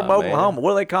 Oklahoma, He's from man. Oklahoma.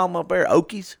 What do they call them up there?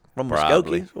 Okies? From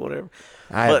Probably. Muskokies or whatever.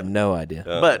 I have no idea.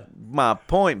 But my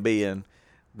point being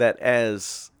that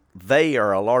as they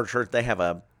are a large church, they have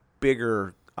a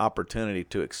bigger opportunity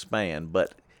to expand,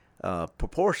 but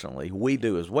proportionally, we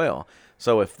do as well.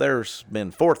 So if there's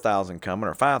been 4,000 coming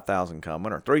or 5,000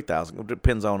 coming or 3,000, it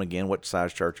depends on, again, what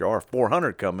size church you are,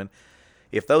 400 coming,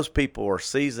 if those people are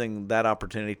seizing that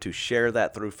opportunity to share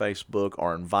that through Facebook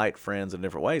or invite friends in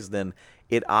different ways, then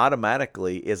it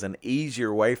automatically is an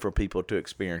easier way for people to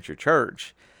experience your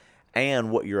church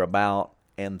and what you're about.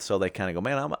 And so they kind of go,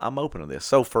 man, I'm open to this.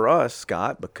 So for us,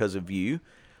 Scott, because of you,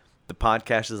 the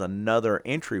podcast is another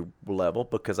entry level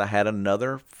because I had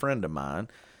another friend of mine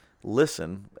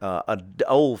listen, an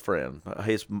old friend.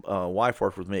 His wife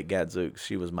worked with me at Gadzooks.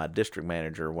 She was my district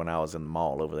manager when I was in the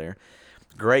mall over there.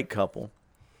 Great couple.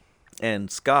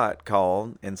 And Scott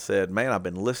called and said, man, I've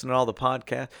been listening to all the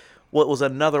podcasts. Well, it was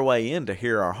another way in to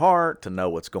hear our heart, to know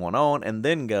what's going on, and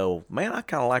then go, man, I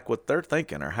kind of like what they're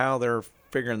thinking or how they're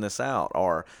figuring this out.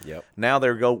 Or now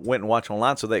they went and watched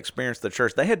online, so they experienced the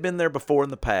church. They had been there before in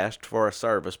the past for a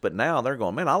service, but now they're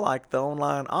going, man, I like the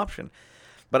online option.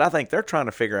 But I think they're trying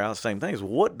to figure out the same things.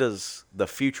 What does the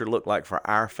future look like for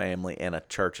our family and a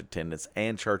church attendance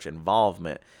and church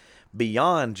involvement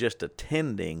beyond just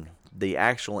attending the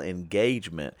actual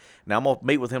engagement? Now, I'm going to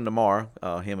meet with him tomorrow,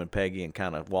 him and Peggy, and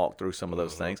kind of walk through some of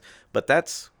those things. But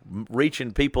that's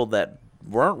reaching people that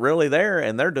weren't really there,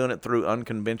 and they're doing it through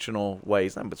unconventional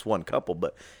ways. I mean, it's one couple,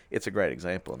 but it's a great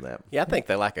example of that. Yeah, I think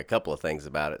they like a couple of things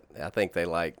about it. I think they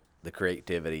like the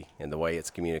creativity and the way it's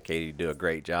communicated. You do a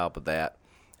great job with that.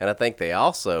 And I think they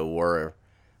also were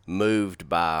moved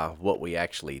by what we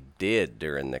actually did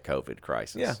during the COVID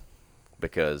crisis. Yeah.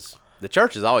 Because the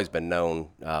church has always been known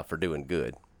for doing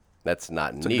good. That's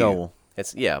not new. a goal.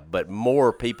 But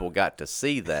more people got to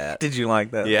see that. Did you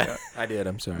like that? Yeah. I did.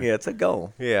 I'm sorry. Yeah, it's a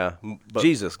goal. Yeah. But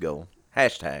Jesus goal.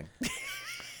 Hashtag.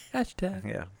 Hashtag.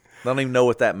 Yeah. Don't even know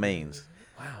what that means.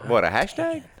 what, a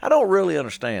hashtag? I don't really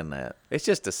understand that. It's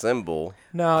just a symbol.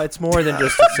 No, it's more than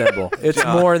just a symbol. It's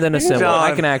more than a symbol. I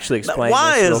John, can actually explain.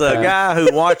 Why this is real a fast. guy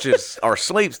who watches or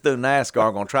sleeps through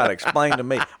NASCAR going to try to explain to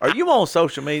me? Are you on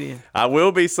social media? I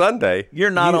will be Sunday. You're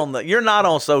not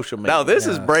on social media. No, this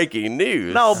is breaking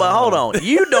news. No, but hold on.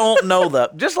 You don't know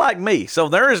just like me. So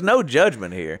there is no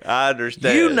judgment here. I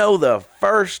understand. You don't know the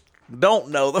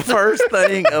first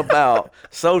thing about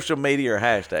social media or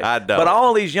hashtags. I don't. But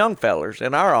all these young fellers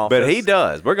in our office. But he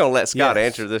does. We're going to let Scott Yes.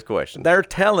 answer this question. They're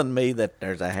telling me that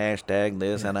there's a hashtag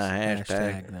this and a hashtag.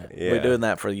 hashtag that. Yeah. We're doing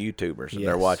that for YouTubers. And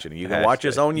they're Yes. watching it. You can watch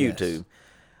us on Yes. YouTube.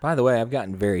 By the way, I've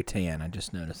gotten very tan. I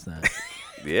just noticed that.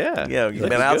 Yeah. Yeah, you've Looks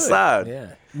been good. outside.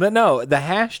 Yeah. But no, the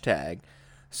hashtag,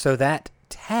 so that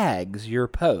tags your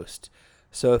post.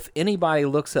 So if anybody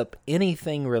looks up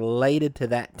anything related to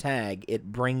that tag,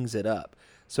 it brings it up.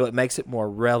 So it makes it more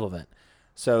relevant.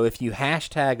 So if you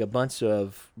hashtag a bunch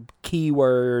of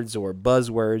keywords or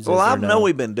buzzwords, Well, I know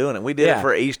we've been doing it. We did it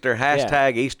for Easter.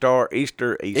 Hashtag Easter.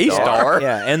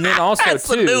 Yeah, and then also That's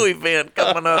too, the new event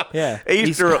coming up. Yeah.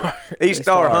 Easter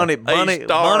honey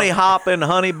bunny hopping,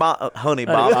 honey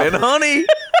bopping, honey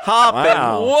hopping.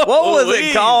 Wow. What was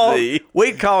it called? Easy.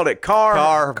 We called it car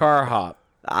hop,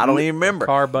 I don't even remember.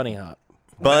 car bunny hop,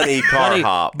 Bunny car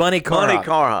hop. bunny car Bunny hop.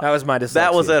 car hop. That was my dyslexia.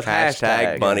 That was a Hashtag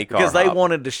hashtag bunny car because they hop.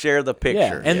 wanted to share the picture.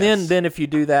 Yeah, and then if you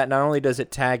do that, not only does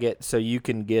it tag it so you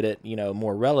can get it,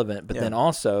 more relevant, but then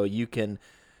also you can,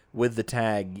 with the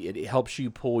tag, it helps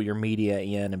you pull your media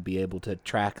in and be able to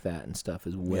track that and stuff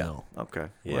as well. Okay.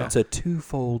 Yeah. It's a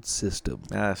twofold system.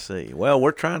 I see. Well,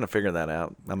 we're trying to figure that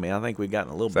out. I mean, I think we've gotten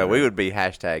a little So bit. we would be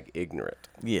hashtag ignorant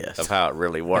Yes. of how it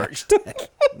really works.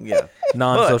 Yeah.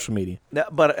 Non-social media. No,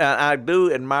 but I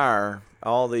do admire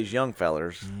all these young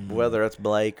fellers, whether it's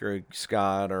Blake or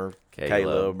Scott or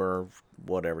Caleb or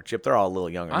whatever. Chip, they're all a little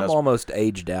younger than I'm us. almost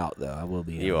aged out, though. I will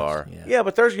be honest. You are. Yeah. Yeah,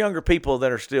 but there's younger people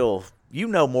that are still,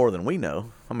 more than we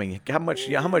know. I mean, how much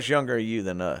younger are you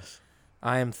than us?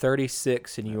 I am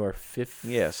 36 and you are 50.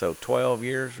 Yeah, so 12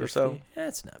 years or so.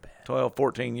 That's not bad. 12,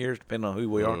 14 years, depending on who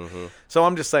we are. So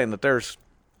I'm just saying that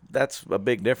that's a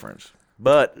big difference.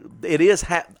 But it is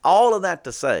all of that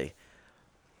to say,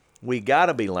 we got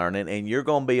to be learning, and you're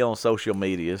going to be on social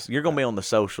medias. You're going to be on the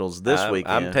socials this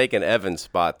weekend. I'm taking Evan's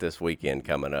spot this weekend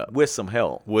coming up. with some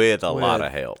help. With a lot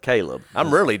of help. Caleb.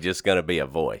 I'm really just going to be a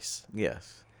voice.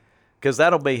 Yes. Because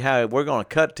that'll be how we're going to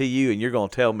cut to you, and you're going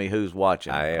to tell me who's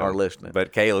watching I am. or listening.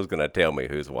 But Caleb's going to tell me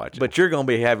who's watching. But you're going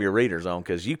to have your readers on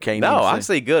because you can't no, even I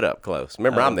see good up close.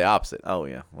 Remember, I'm the opposite. Oh,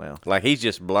 yeah. Well, Like, he's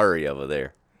just blurry over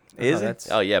there. is it? that's-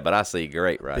 Oh, yeah, but I see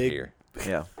great right Big- here.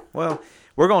 Yeah. Well,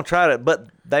 we're going to try to, but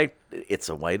it's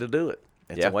a way to do it.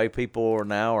 It's Yeah. a way people are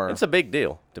now. It's a big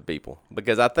deal to people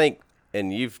because I think,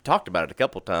 and you've talked about it a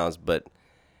couple times, but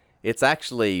it's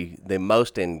actually the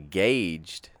most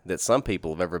engaged that some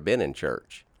people have ever been in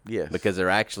church. Yes. Because they're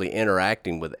actually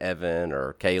interacting with Evan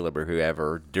or Caleb or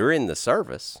whoever during the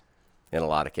service in a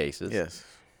lot of cases. Yes.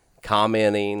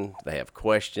 Commenting, they have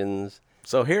questions.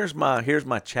 So here's my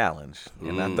challenge,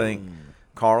 and I think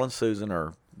Carl and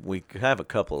Susan we have a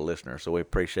couple of listeners, so we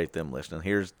appreciate them listening.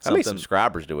 Here's How many something.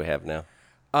 subscribers do we have now?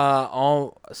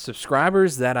 All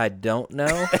subscribers that I don't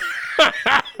know.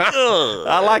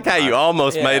 I like how you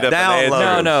almost made up an Download.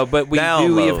 answer. No, but we have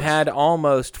Downloads. had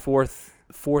almost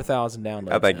 4,000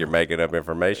 downloads. I think now. you're making up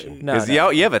information. No, 'Cause no.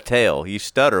 you have a tell. You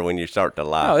stutter when you start to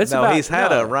lie. No, it's No, about, he's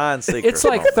had a Ryan Seacrest. It's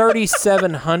like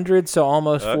 3,700, so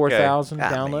almost 4,000 I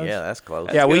mean, downloads. yeah, that's close.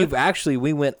 Yeah, good.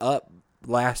 we went up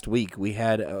last week. We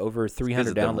had over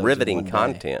 300 Because of downloads. the in riveting one day.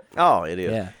 content. Oh, it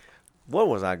is. Yeah. What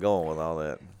was I going with all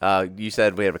that? You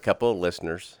said we have a couple of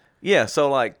listeners. Yeah, so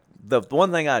like the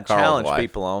one thing I Carl's challenge wife.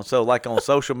 people on, so like on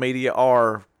social media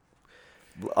are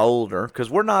older, because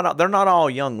they're not all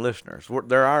young listeners.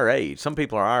 They're our age. Some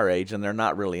people are our age and they're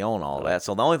not really on all that.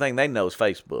 So the only thing they know is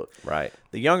Facebook. Right.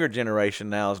 The younger generation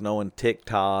now is knowing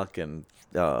TikTok and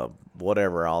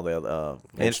whatever, all the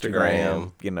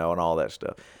Instagram, and all that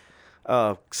stuff.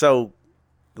 So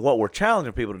what we're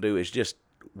challenging people to do is just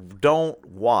don't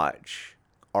watch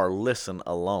or listen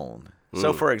alone.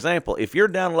 So, for example, if you're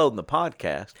downloading the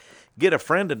podcast, get a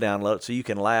friend to download it so you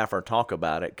can laugh or talk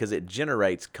about it because it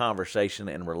generates conversation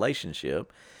and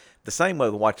relationship. The same way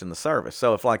with watching the service.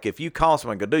 So if you call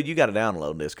someone and go, dude, you got to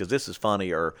download this because this is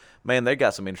funny, or man, they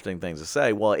got some interesting things to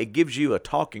say. Well, it gives you a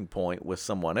talking point with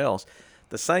someone else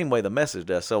the same way the message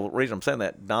does. So the reason I'm saying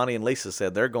that, Donnie and Lisa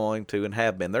said they're going to and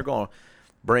have been, they're going to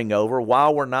bring over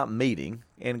while we're not meeting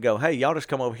and go, hey, y'all just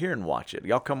come over here and watch it.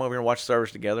 Y'all come over here and watch the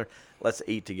service together. Let's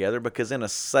eat together, because in a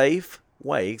safe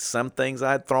way, some things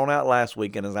I had thrown out last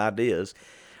weekend as ideas,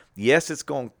 yes, it's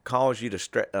going to cause you to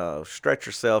stretch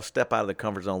yourself, step out of the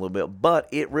comfort zone a little bit, but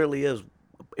it really is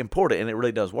important and it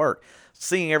really does work.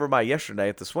 Seeing everybody yesterday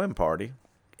at the swim party,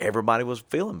 everybody was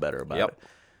feeling better about Yep.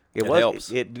 it. It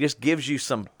helps. It just gives you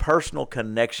some personal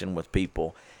connection with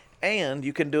people, and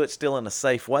you can do it still in a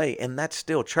safe way, and that's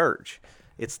still church.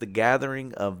 It's the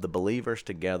gathering of the believers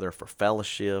together for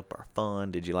fellowship or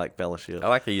fun. Did you like fellowship? I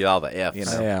like to use all the F's. You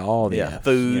know. Yeah, all the Yeah. Fs.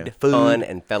 Food, Yeah. Food. fun,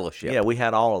 and fellowship. Yeah, we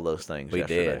had all of those things We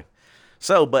yesterday. did.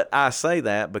 So, but I say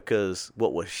that because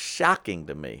what was shocking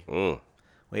to me,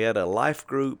 we had a life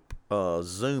group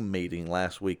Zoom meeting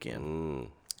last weekend.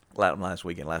 Last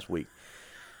week.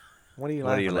 What are you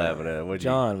What are you laughing laughing at? What'd you-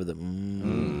 John with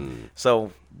the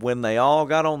So when they all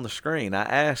got on the screen, I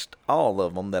asked all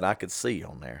of them that I could see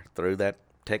on there through that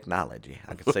technology.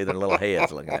 I could see their little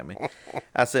heads looking at me.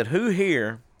 I said, who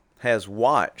here has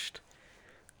watched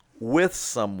with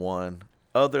someone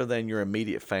other than your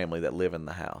immediate family that live in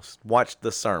the house? Watch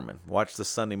the sermon. Watch the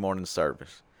Sunday morning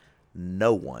service.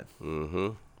 No one. Mm-hmm.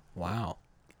 Wow.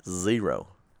 Zero.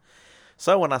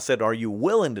 So when I said, are you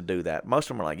willing to do that? Most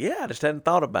of them are like, yeah, I just hadn't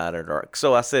thought about it. Or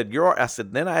so I said,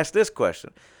 then I asked this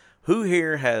question. Who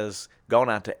here has gone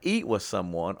out to eat with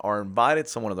someone or invited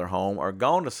someone to their home or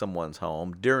gone to someone's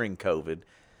home during COVID,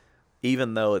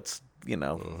 even though it's,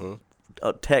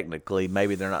 technically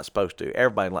maybe they're not supposed to?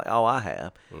 Everybody like, oh, I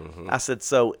have. Mm-hmm. I said,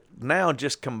 so now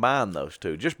just combine those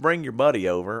two. Just bring your buddy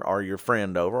over or your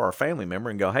friend over or a family member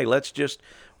and go, hey, let's just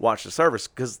watch the service,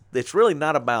 because it's really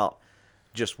not about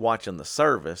just watching the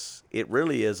service. It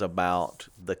really is about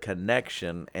the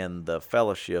connection and the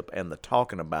fellowship and the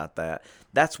talking about that.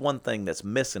 That's one thing that's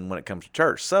missing when it comes to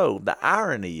church. So the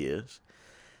irony is,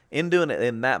 in doing it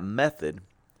in that method,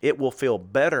 it will feel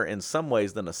better in some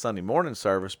ways than a Sunday morning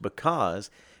service, because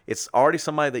it's already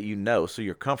somebody that you know, so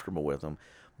you're comfortable with them.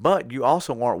 But you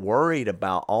also aren't worried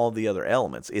about all the other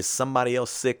elements. Is somebody else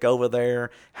sick over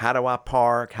there? How do I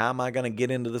park? How am I going to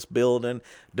get into this building?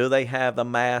 Do they have a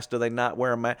mask? Do they not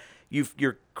wear a mask?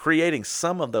 You're creating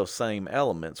some of those same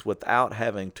elements without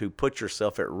having to put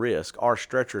yourself at risk or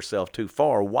stretch yourself too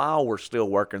far while we're still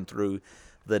working through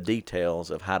the details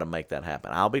of how to make that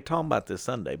happen. I'll be talking about this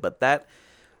Sunday, but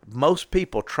most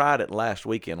people tried it last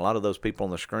weekend. A lot of those people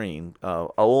on the screen,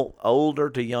 older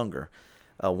to younger.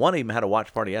 One even had a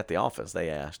watch party at the office,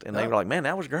 they asked. And they were like, man,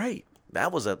 that was great.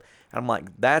 I'm like,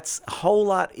 that's a whole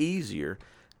lot easier,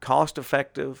 cost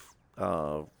effective.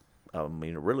 It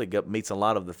really meets a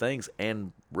lot of the things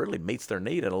and really meets their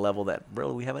need at a level that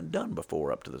really we haven't done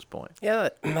before up to this point. Yeah,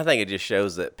 I think it just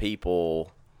shows that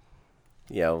people,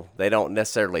 they don't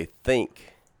necessarily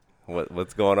think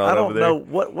what's going on over there. I don't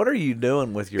know. What are you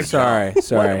doing with your Sorry.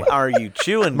 What, are you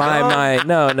chewing gum?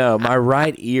 My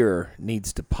right ear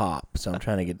needs to pop, so I'm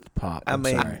trying to get it to pop.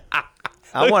 Sorry.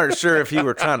 I wasn't sure if you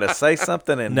were trying to say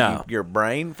something and your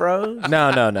brain froze.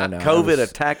 No. COVID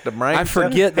attacked the brain. I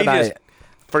forget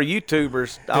for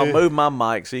YouTubers, I'll move my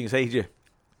mic so you can see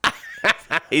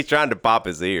he's trying to pop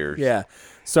his ears. Yeah.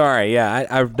 Sorry,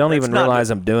 I don't even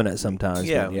realize I'm doing it sometimes.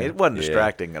 Yeah, it wasn't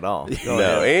distracting at all.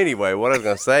 No, anyway, what I was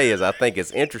going to say is I think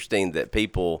it's interesting that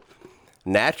people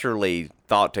naturally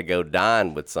thought to go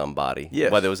dine with somebody,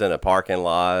 whether it was in a parking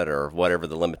lot or whatever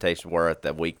the limitations were at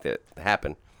that week that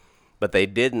happened. But they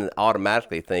didn't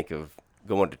automatically think of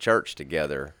going to church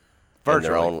together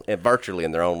virtually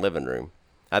in their own living room.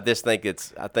 I think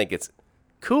it's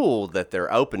cool that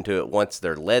they're open to it once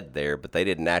they're led there, but they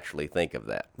didn't naturally think of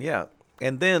that. Yeah.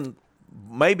 And then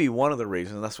maybe one of the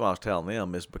reasons, that's what I was telling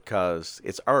them, is because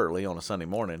it's early on a Sunday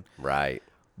morning. Right.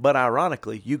 But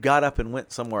ironically, you got up and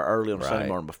went somewhere early on a Sunday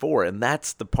morning before. And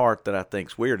that's the part that I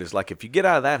think's weird, is like if you get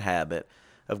out of that habit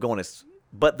of going,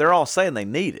 but they're all saying they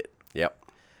need it. Yep.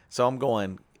 So I'm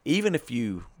going, even if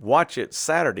you watch it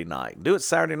Saturday night, do it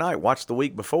Saturday night, watch the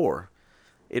week before.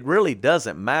 It really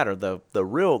doesn't matter. The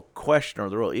real question or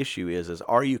the real issue is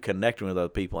are you connecting with other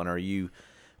people, and are you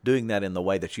doing that in the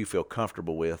way that you feel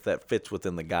comfortable with, that fits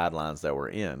within the guidelines that we're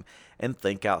in, and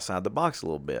think outside the box a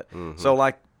little bit. Mm-hmm. So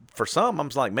like for some, I'm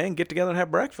just like, man, get together and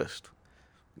have breakfast.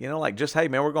 Just, hey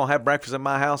man, we're going to have breakfast in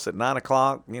my house at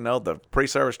 9:00. The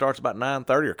pre-service starts about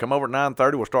 9:30, or come over at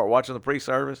 9:30. We'll start watching the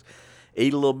pre-service,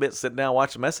 eat a little bit, sit down,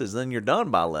 watch the message. Then you're done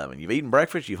by 11. You've eaten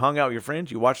breakfast, you've hung out with your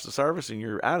friends, you watch the service, and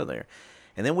you're out of there.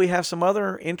 And then we have some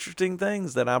other interesting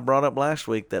things that I brought up last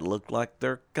week that look like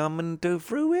they're coming to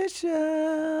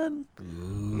fruition.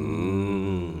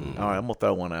 Ooh. All right, I'm gonna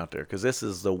throw one out there because this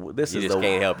will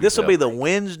be the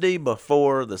Wednesday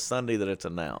before the Sunday that it's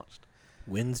announced.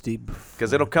 Wednesday before,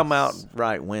 because it'll come out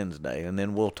Wednesday, and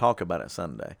then we'll talk about it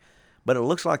Sunday. But it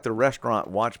looks like the restaurant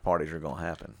watch parties are gonna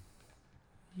happen.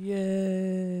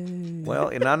 Yay! Well,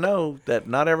 and I know that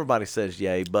not everybody says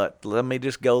yay, but let me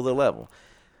just go the level.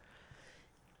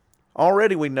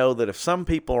 Already we know that if some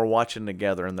people are watching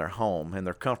together in their home and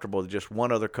they're comfortable with just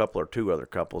one other couple or two other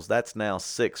couples, that's now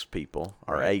 6 people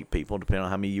or 8 people, depending on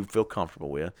how many you feel comfortable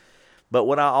with. But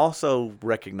what I also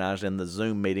recognized in the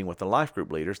Zoom meeting with the life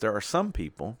group leaders, there are some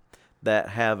people that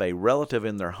have a relative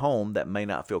in their home that may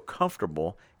not feel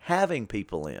comfortable having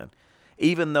people in.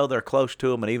 Even though they're close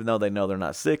to them and even though they know they're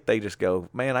not sick, they just go,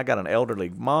 man, I got an elderly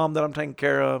mom that I'm taking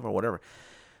care of or whatever.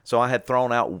 So I had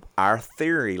thrown out our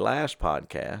theory last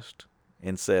podcast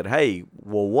and said, hey,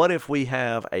 well, what if we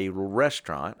have a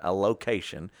restaurant, a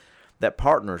location that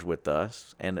partners with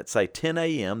us, and at, say, 10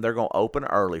 a.m., they're going to open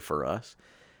early for us,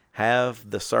 have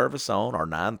the service on, or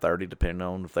 9:30, depending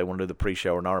on if they want to do the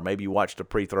pre-show or not, or maybe you watch the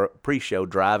pre-show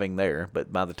driving there,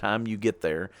 but by the time you get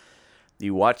there,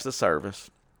 you watch the service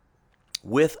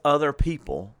with other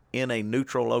people in a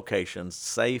neutral location,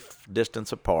 safe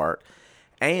distance apart,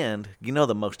 and you know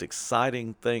the most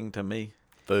exciting thing to me?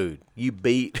 Food. You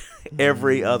beat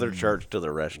every other church to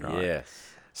the restaurant. Yes.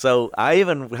 So I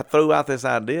even threw out this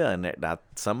idea, and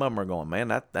some of them are going, man,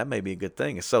 that may be a good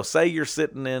thing. So say you're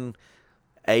sitting in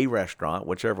a restaurant,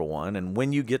 whichever one, and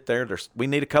when you get there, we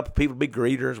need a couple people to be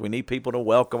greeters. We need people to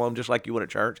welcome them just like you would at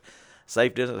church.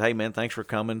 Safe distance. Hey, man, thanks for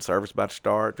coming. Service about to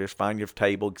start. Just find your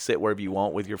table. Sit wherever you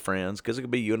want with your friends, because it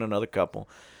could be you and another couple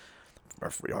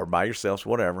or by yourselves,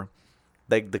 whatever.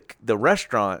 The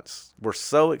restaurants were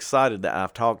so excited that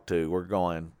I've talked to. We're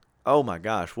going, oh, my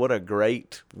gosh, what a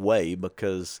great way,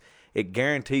 because it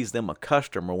guarantees them a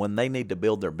customer when they need to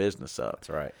build their business up. That's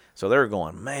right. So they're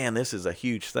going, man, this is a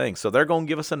huge thing. So they're going to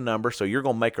give us a number. So you're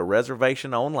going to make a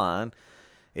reservation online.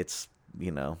 It's,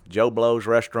 Joe Blow's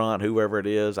restaurant, whoever it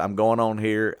is. I'm going on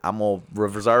here. I'm going to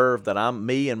reserve that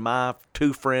me and my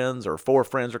 2 friends or 4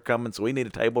 friends are coming. So we need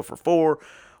a table for 4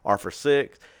 or for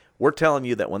 6. We're telling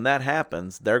you that when that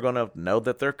happens, they're going to know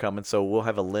that they're coming. So we'll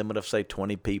have a limit of, say,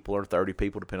 20 people or 30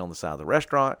 people, depending on the size of the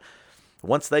restaurant.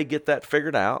 Once they get that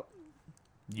figured out,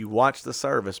 you watch the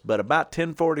service. But about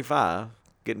 10:45,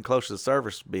 getting close to the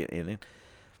service being in,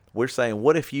 we're saying,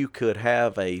 what if you could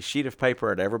have a sheet of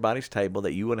paper at everybody's table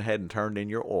that you went ahead and turned in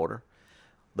your order?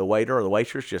 The waiter or the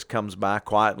waitress just comes by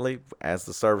quietly as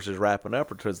the service is wrapping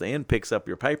up or towards the end, picks up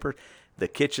your paper. The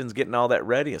kitchen's getting all that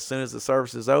ready. As soon as the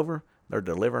service is over, they're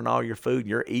delivering all your food.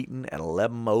 You're eating at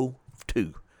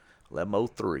 11:02,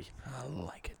 11:03. I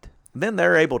like it. Then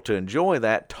they're able to enjoy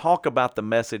that, talk about the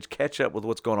message, catch up with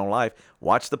what's going on in life,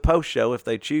 watch the post show if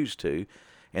they choose to,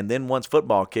 and then once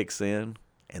football kicks in,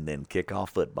 and then kick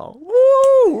off football.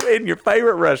 Woo! In your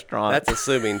favorite restaurant. That's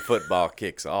assuming football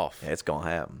kicks off. It's going to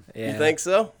happen. Yeah. You think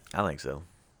so? I think so.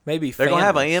 Maybe They're going to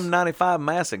have an families. M95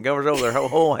 mask that covers over their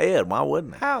whole head. Why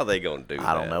wouldn't they? How are they going to do that?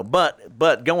 I don't know.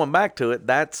 But going back to it,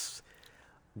 that's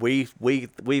we're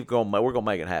going to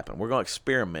make it happen. We're going to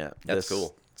experiment. That's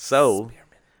cool. So,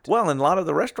 well, and a lot of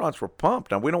the restaurants were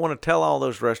pumped. Now, we don't want to tell all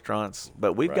those restaurants,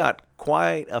 but we've got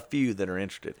quite a few that are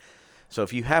interested. So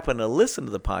if you happen to listen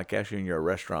to the podcast and you're a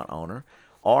restaurant owner,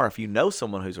 or if you know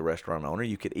someone who's a restaurant owner,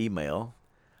 you could email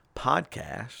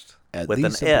podcast At with The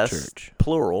an Simple S, Church.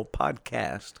 plural,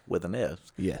 podcast with an S,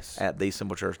 Yes. at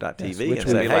thesimplechurch.tv Yes, and which say,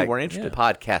 would hey, be like- we're interested.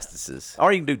 Podcastices.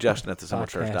 Or you can do Justin at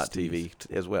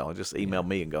thesimplechurch.tv as well. Just email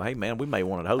me and go, hey, man, we may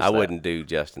want to host I that. wouldn't do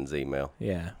Justin's email.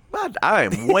 Yeah. I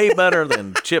am way better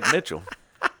than Chip Mitchell.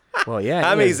 Well, yeah.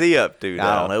 How many's he up to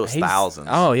now? I don't know. It was He's- thousands.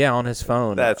 Oh, yeah, on his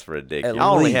phone. That's ridiculous. At I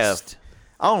only least.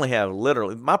 have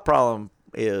literally, my problem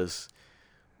is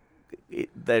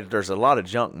there's a lot of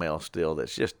junk mail still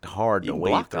that's just hard You to can weed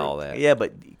block through. all that. Yeah,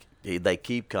 but they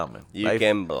keep coming. You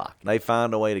can block. They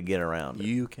find a way to get around it.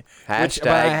 You can.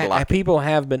 Hashtag block it. People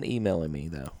have been emailing me,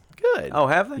 though. Good. Oh,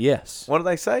 have they? Yes. What are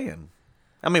they saying?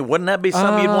 I mean, wouldn't that be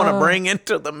something you'd want to bring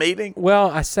into the meeting? Well,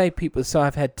 I say people, so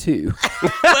I've had 2.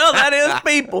 Well, that is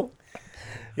people.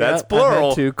 That's Yep,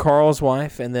 plural. I've had 2. Carl's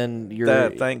wife, and then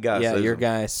your Thank God, yeah, your Susan.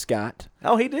 guy Scott.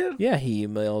 Oh, he did? Yeah, he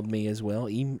emailed me as well.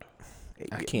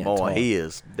 I can't Boy, talk. he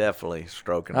is definitely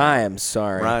stroking. I am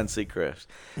sorry. Ryan Seacrest.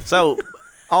 So,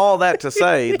 all that to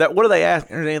say, that what are they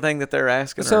asking? Is there anything that they're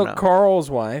asking? So or no?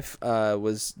 Carl's wife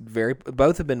was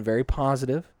both have been very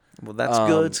positive. Well, that's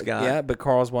good, Scott. Yeah, but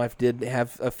Carl's wife did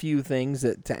have a few things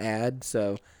to add.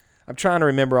 So I'm trying to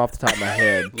remember off the top of my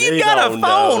head. You He got a don't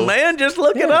phone, know. man. Just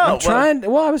look it I'm up. trying.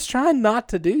 Well, I was trying not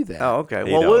to do that. Oh, okay.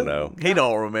 He Well, don't know. He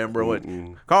don't remember what.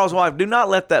 Carl's wife. Do not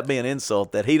let that be an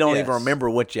insult that he don't even Yes. remember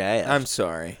what you asked. I'm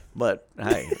sorry. But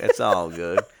hey, it's all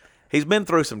good. He's been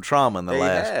through some trauma in the He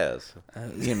last, has.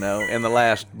 in the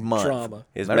last month. Trauma.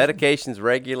 His There's- medication's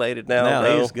regulated now. No,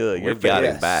 though. he's good. You're We've got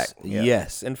good. him back. Yeah.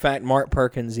 Yes. In fact, Mark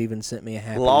Perkins even sent me a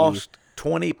happy. Lost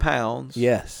 20 pounds.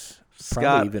 Yes. Scott-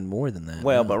 Probably even more than that.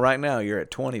 Well, now. but right now you're at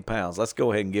 20 pounds. Let's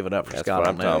go ahead and give it up for That's Scott. what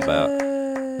on I'm that.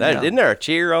 talking about. Isn't there a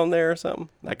cheer on there or something?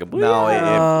 Like a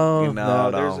No,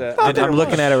 No, there's I'm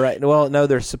looking at it right. Well, no,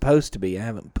 they're supposed to be. I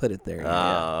haven't put it there yet.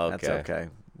 Oh, That's okay. okay. I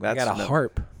That's got a no-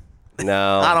 harp.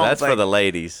 No, I don't that's for think- the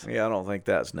ladies. Yeah, I don't think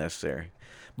that's necessary.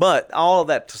 But all of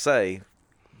that to say,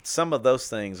 some of those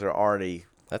things are already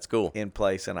That's cool. in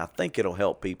place, and I think it'll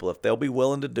help people if they'll be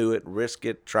willing to do it, risk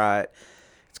it, try it.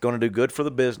 It's going to do good for the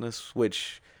business,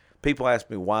 which people ask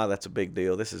me why that's a big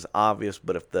deal. This is obvious,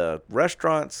 but if the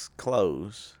restaurants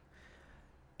close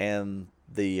and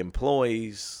the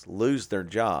employees lose their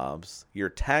jobs, your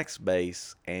tax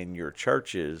base and your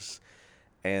churches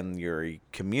and your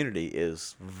community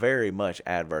is very much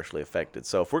adversely affected.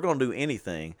 So if we're going to do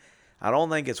anything, I don't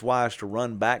think it's wise to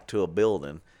run back to a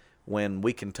building when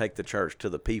we can take the church to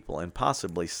the people and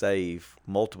possibly save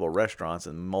multiple restaurants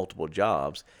and multiple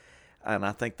jobs. And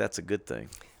I think that's a good thing.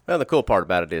 Well, the cool part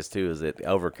about it is, too, is it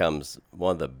overcomes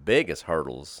one of the biggest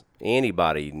hurdles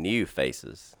anybody new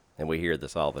faces, and we hear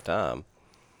this all the time,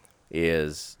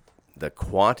 is the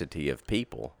quantity of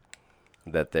people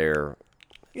that they're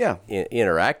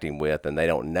interacting with, and they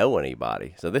don't know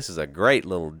anybody. So this is a great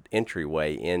little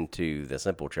entryway into the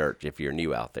Simple Church if you're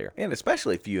new out there. And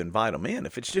especially if you invite them in.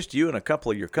 If it's just you and a couple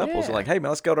of your couples, like, hey, man,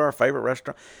 let's go to our favorite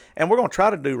restaurant. And we're going to try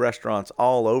to do restaurants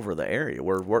all over the area.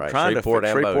 We're trying Shreveport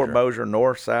to Shreveport, Bossier,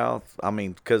 north, south. I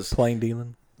mean, because Plain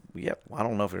dealing. Yep, I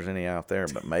don't know if there's any out there,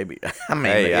 but maybe. I mean,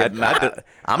 Hey, I'm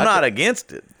not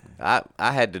against it. I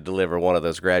had to deliver one of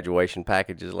those graduation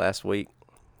packages last week,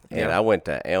 and I went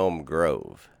to Elm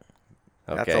Grove.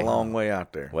 Okay. That's a long way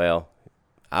out there. Well,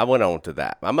 I went on to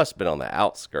that. I must have been on the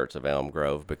outskirts of Elm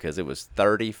Grove because it was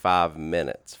 35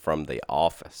 minutes from the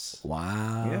office.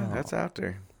 Wow. Yeah, that's out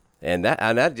there. And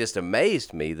that just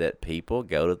amazed me that people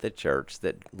go to the church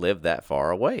that live that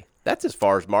far away. That's as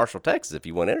far as Marshall, Texas, if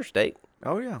you went interstate.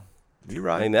 Oh, yeah. You're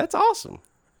right. I mean, that's awesome.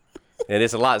 And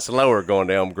it's a lot slower going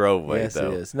to Elm Grove way, Yes,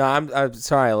 though. it is. No, I'm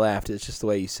sorry I laughed. It's just the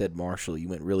way you said Marshall. You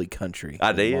went really country.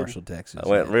 I did. Marshall, Texas. I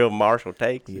went real Marshall,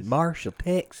 Texas. Marshall,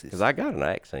 Texas. Because I got an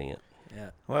accent. Yeah.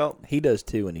 Well, He does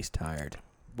too when he's tired.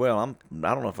 I don't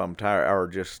know if I'm tired or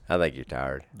just I think you're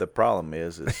tired. the problem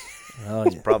is Oh,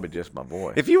 it's yeah. probably just my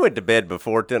voice. If you went to bed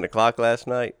before 10 o'clock last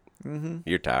night,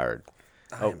 you're tired.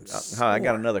 I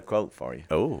got another quote for you.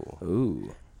 Oh.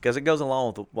 Ooh. Because it goes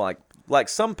along with like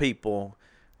some people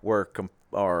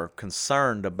are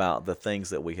concerned about the things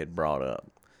that we had brought up.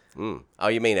 Oh,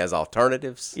 you mean as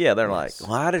alternatives? Yeah, they're like,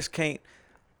 well, I just can't.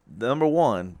 Number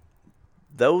one,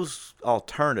 those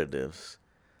alternatives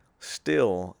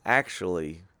still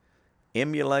actually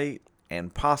emulate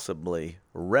and possibly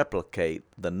replicate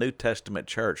the New Testament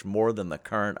church more than the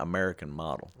current American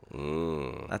model.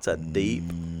 That's a deep.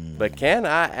 But can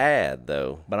I add,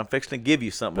 though, But I'm fixing to give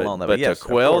you something along that. but yes, to of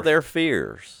quell course. their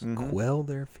fears, Quell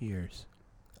their fears.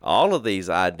 all of these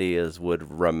ideas would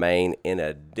remain in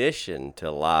addition to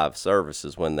live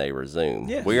services when they resume.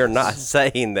 Yes. We are not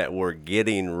saying that we're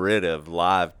getting rid of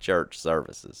live church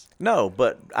services. No,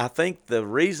 but I think the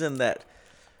reason that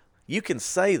you can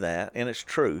say that, and it's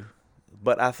true,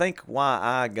 but I think why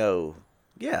I go,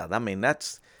 yeah, I mean,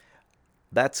 that's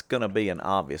going to be an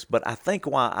obvious. But I think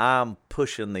why I'm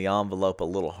pushing the envelope a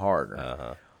little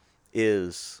harder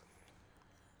is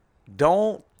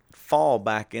don't fall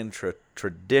back into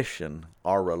tradition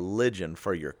or religion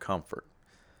for your comfort.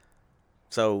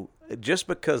 So just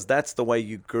because that's the way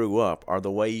you grew up or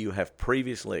the way you have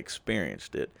previously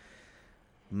experienced it,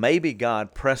 maybe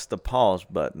God pressed the pause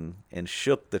button and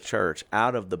shook the church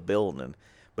out of the building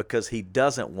because he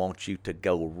doesn't want you to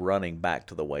go running back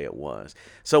to the way it was.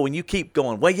 So when you keep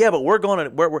going, well, yeah, but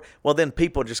well, then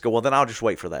people just go, well, then I'll just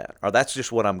wait for that. Or that's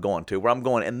just what I'm going to, where I'm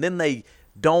going. And then they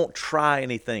don't try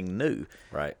anything new.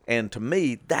 Right. And to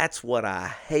me, that's what I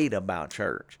hate about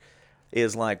church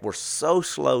is like we're so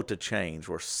slow to change.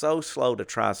 We're so slow to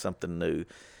try something new.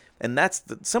 And that's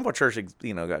the Simple Church,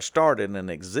 got started and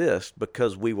exists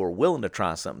because we were willing to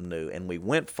try something new and we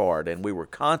went for it and we were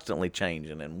constantly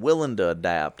changing and willing to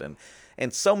adapt.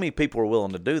 And so many people were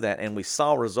willing to do that. And we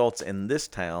saw results in this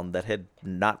town that had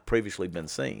not previously been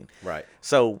seen. Right.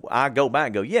 So I go back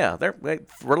and go, yeah,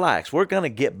 relax. We're going to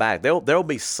get back. There'll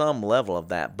be some level of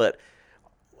that. But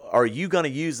are you going to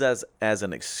use that as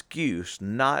an excuse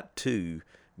not to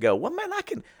go, well, man,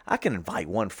 I can invite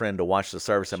one friend to watch the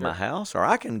service at my house, or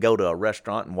I can go to a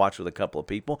restaurant and watch with a couple of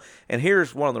people. And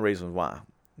here's one of the reasons why.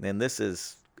 And this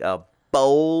is a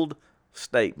bold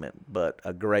statement, but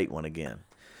a great one again.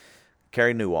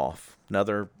 Carey Nieuwhof,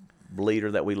 another leader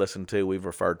that we listen to, we've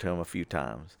referred to him a few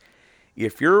times.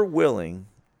 If you're willing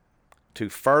to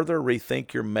further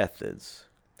rethink your methods,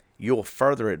 you'll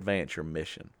further advance your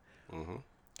mission.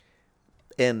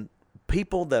 And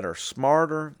people that are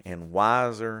smarter and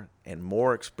wiser and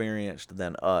more experienced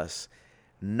than us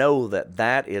know that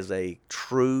that is a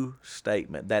true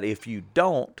statement, that if you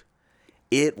don't,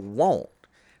 it won't.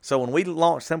 So when we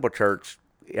launched Simple Church,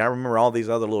 I remember all these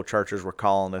other little churches were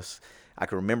calling us. I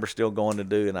can remember still going to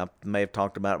do, and I may have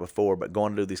talked about it before, but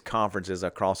going to do these conferences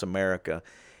across America.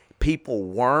 People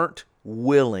weren't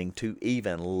willing to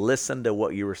even listen to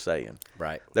what you were saying.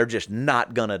 Right. They're just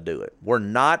not going to do it. We're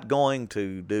not going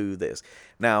to do this.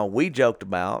 Now, we joked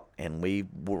about, and we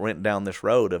went down this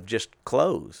road of just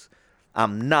close.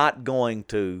 I'm not going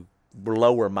to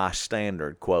lower my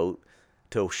standard, quote,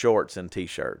 to shorts and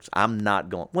T-shirts. I'm not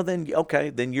going. Well, then, okay,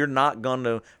 then you're not going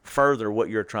to further what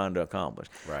you're trying to accomplish.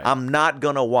 Right. I'm not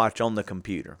going to watch on the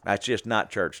computer. That's just not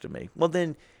church to me. Well,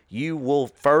 then you will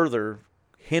further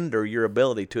hinder your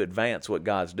ability to advance what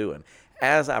God's doing.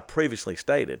 As I previously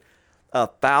stated,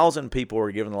 1,000 people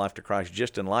were given their life to Christ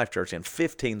just in Life Church, and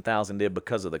 15,000 did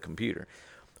because of the computer.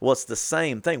 Well, it's the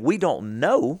same thing. We don't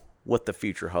know what the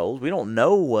future holds. We don't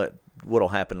know what will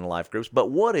happen in life groups.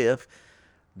 But what if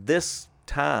this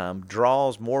time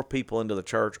draws more people into the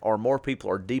church, or more people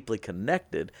are deeply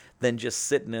connected than just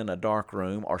sitting in a dark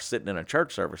room or sitting in a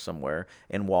church service somewhere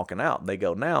and walking out? They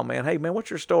go, now, man, hey, man, what's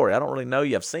your story? I don't really know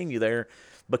you. I've seen you there.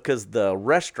 Because the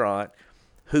restaurant,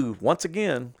 who, once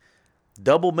again,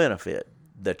 double benefit.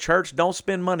 The church don't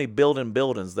spend money building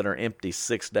buildings that are empty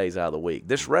 6 days out of the week.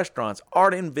 This restaurant's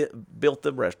already built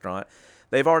the restaurant.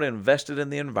 They've already invested in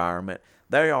the environment.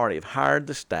 They already have hired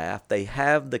the staff. They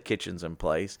have the kitchens in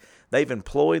place. They've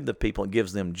employed the people. It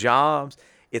gives them jobs.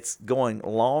 It's going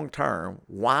long term.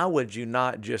 Why would you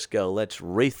not just go, let's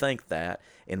rethink that,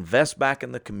 invest back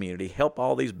in the community, help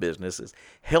all these businesses,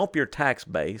 help your tax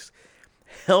base,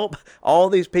 help all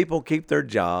these people keep their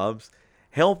jobs,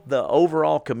 help the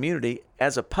overall community,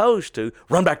 as opposed to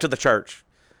run back to the church,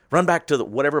 run back to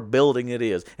whatever building it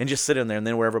is, and just sit in there and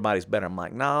then where everybody's better. I'm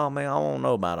like, no, man, I don't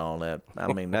know about all that.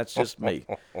 I mean, that's just me.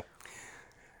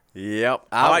 Yep.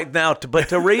 I like now,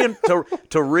 but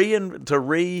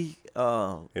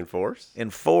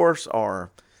enforce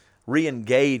or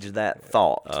re-engage that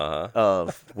thought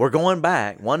of we're going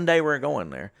back. One day we're going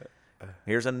there.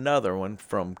 Here's another one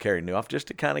from Carey Nieuwhof, just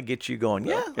to kind of get you going.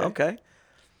 Yeah, okay.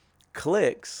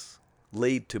 Clicks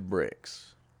lead to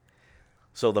bricks.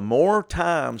 So the more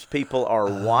times people are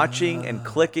watching and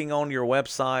clicking on your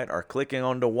website or clicking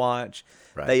on to watch,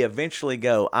 they eventually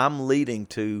go, I'm leading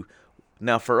to,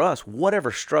 now for us,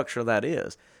 whatever structure that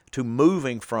is, to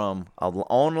moving from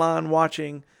online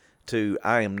watching to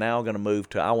I am now going to move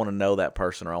to I want to know that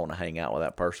person, or I want to hang out with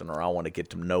that person, or I want to get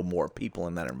to know more people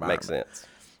in that environment. Makes sense.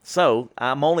 So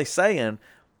I'm only saying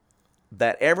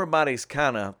that everybody's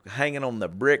kind of hanging on the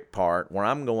brick part, where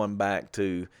I'm going back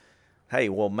to, hey,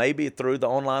 well, maybe through the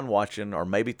online watching, or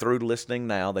maybe through listening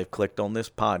now, they've clicked on this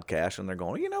podcast and they're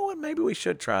going, you know what, maybe we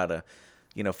should try to,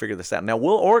 figure this out. Now,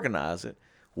 we'll organize it.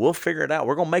 We'll figure it out.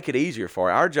 We're going to make it easier for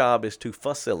you. Our job is to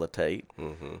facilitate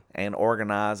and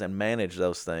organize and manage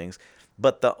those things.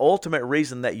 But the ultimate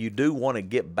reason that you do want to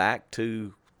get back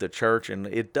to the church, and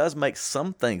it does make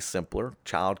some things simpler,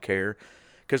 childcare,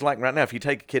 because like right now, if you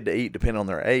take a kid to eat, depending on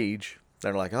their age,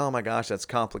 they're like, oh my gosh, that's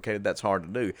complicated, that's hard to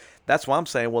do. That's why I'm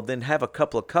saying, well, then have a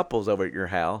couple of couples over at your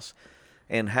house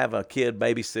and have a kid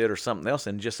babysit or something else,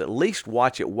 and just at least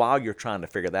watch it while you're trying to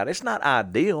figure that out. It's not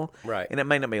ideal, right? And it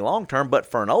may not be long term, but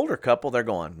for an older couple, they're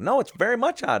going, no, it's very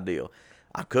much ideal.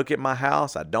 I cook at my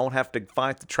house. I don't have to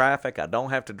fight the traffic. I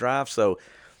don't have to drive. So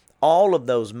all of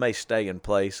those may stay in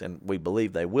place, and we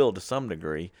believe they will to some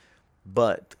degree.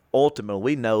 But ultimately,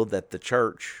 we know that the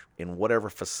church, in whatever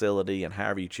facility and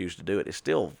however you choose to do it, is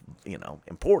still,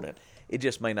 important. It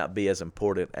just may not be as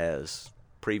important as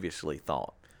previously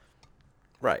thought.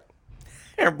 Right.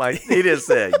 Everybody, he just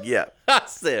said, yeah. I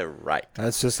said right.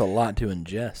 That's just a lot to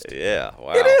ingest. Yeah,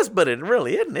 wow. It is, but it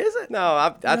really isn't, is it? No,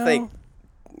 I think,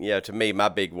 to me, my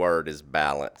big word is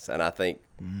balance. And I think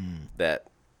that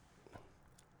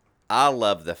I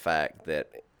love the fact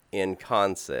that in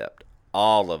concept,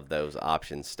 all of those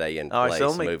options stay in place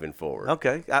moving forward.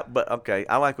 Okay,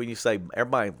 I like when you say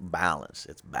everybody balance.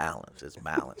 It's balance. It's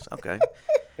balance. Okay.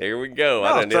 Here we go.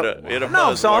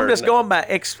 So I'm just going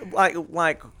back.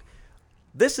 Like,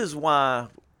 this is why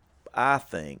I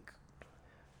think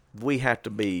we have to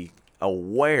be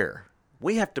aware.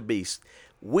 We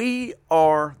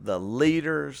are the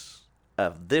leaders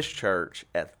of this church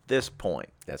at this point.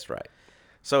 That's right.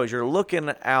 So as you're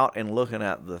looking out and looking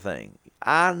at the thing,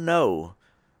 I know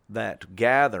that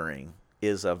gathering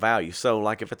is a value. So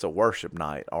like if it's a worship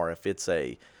night, or if it's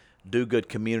a do-good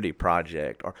community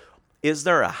project, or is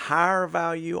there a higher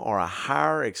value or a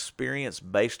higher experience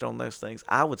based on those things?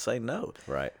 I would say no.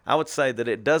 Right. I would say that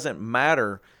it doesn't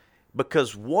matter,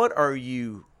 because what are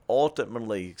you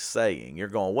ultimately saying? You're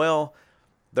going, well,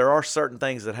 there are certain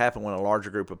things that happen when a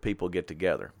larger group of people get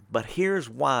together. But here's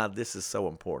why this is so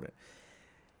important.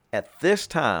 At this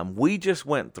time, we just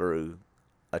went through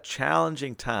a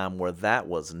challenging time where that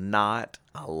was not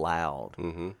allowed.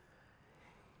 Mm-hmm.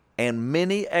 And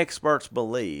many experts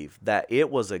believe that it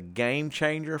was a game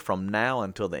changer from now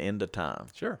until the end of time.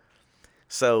 Sure.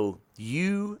 So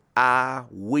we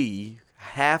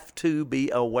have to be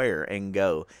aware and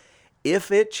go,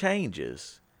 if it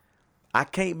changes, I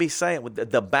can't be saying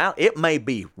with the balance. It may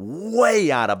be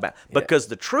way out of balance because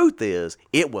the truth is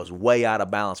it was way out of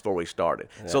balance before we started.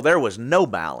 Yeah. So there was no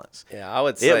balance. Yeah, I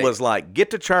would say it was like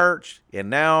get to church and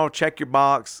now check your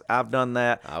box. I've done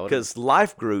that because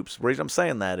life groups. The reason I'm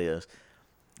saying that is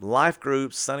life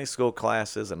groups, Sunday school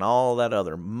classes, and all that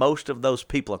other. Most of those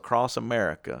people across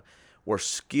America were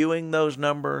skewing those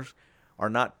numbers, or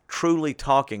not truly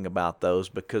talking about those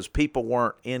because people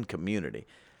weren't in community.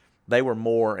 They were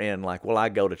more in like, well, I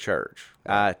go to church.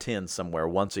 I attend somewhere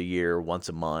once a year, once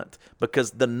a month.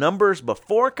 Because the numbers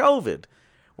before COVID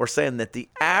were saying that the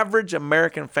average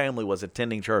American family was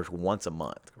attending church once a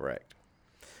month. Correct.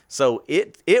 So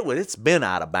it's been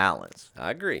out of balance.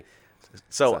 I agree.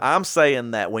 So I'm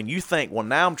saying that when you think, well,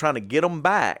 now I'm trying to get them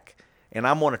back, and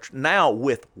I'm going to now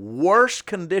with worse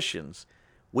conditions,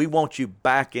 we want you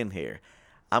back in here.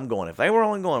 I'm going, if they were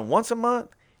only going once a month,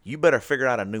 you better figure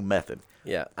out a new method.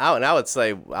 Yeah, I would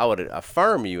say, I would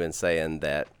affirm you in saying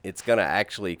that it's going to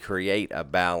actually create a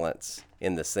balance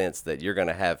in the sense that you're going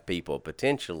to have people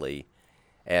potentially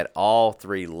at all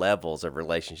three levels of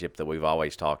relationship that we've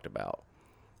always talked about,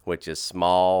 which is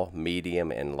small,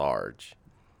 medium, and large.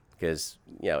 Because,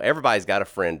 everybody's got a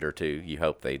friend or two. You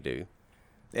hope they do.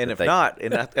 And if not,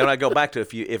 and I go back to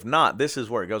if not, this is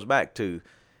where it goes back to,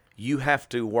 you have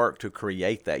to work to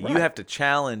create that. Right. You have to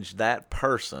challenge that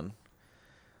person.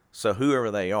 So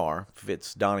whoever they are, if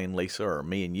it's Donnie and Lisa or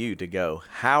me and you, to go,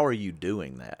 how are you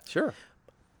doing that? Sure.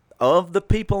 Of the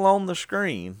people on the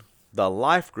screen, the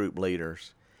life group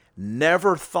leaders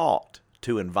never thought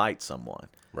to invite someone.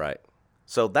 Right.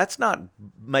 So that's not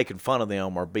making fun of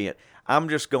them or being, I'm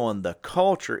just going, the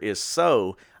culture is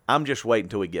so, I'm just waiting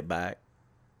until we get back.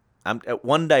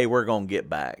 One day we're going to get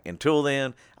back. Until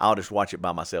then, I'll just watch it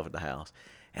by myself at the house.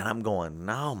 And I'm going,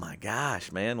 oh my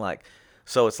gosh, man, like,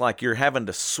 so it's like you're having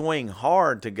to swing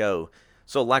hard to go.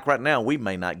 So like right now, we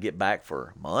may not get back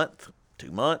for a month,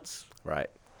 2 months. Right.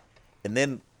 And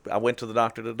then I went to the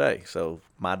doctor today. So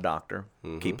my doctor,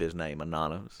 keep his name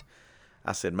anonymous.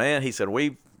 I said, man, he said,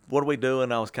 what are we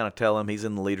doing? I was kind of telling him, he's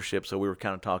in the leadership. So we were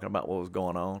kind of talking about what was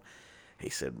going on. He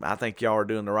said, I think y'all are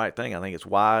doing the right thing. I think it's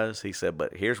wise. He said,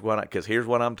 but here's what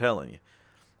I'm telling you.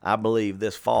 I believe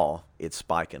this fall it's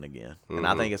spiking again. And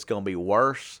I think it's going to be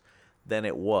worse than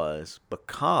it was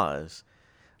because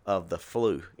of the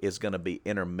flu is going to be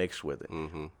intermixed with it.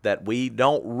 That we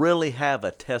don't really have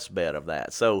a test bed of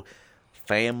that. So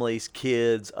families,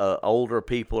 kids, older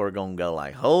people are going to go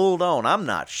like, hold on, I'm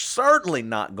certainly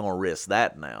not going to risk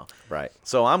that now. Right.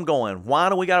 So I'm going, why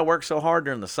do we got to work so hard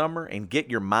during the summer and get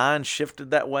your mind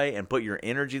shifted that way and put your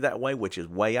energy that way, which is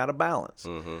way out of balance?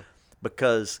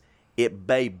 Because it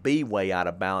may be way out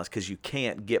of balance because you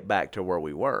can't get back to where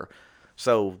we were.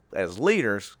 So as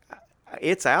leaders,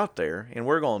 it's out there, and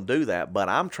we're going to do that. But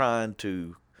I'm trying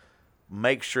to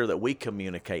make sure that we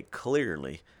communicate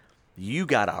clearly. You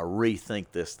got to rethink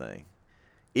this thing.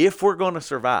 If we're going to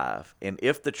survive, and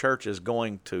if the church is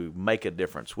going to make a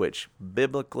difference, which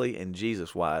biblically and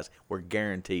Jesus-wise, we're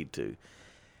guaranteed to.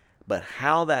 But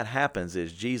how that happens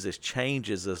is Jesus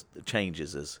changes the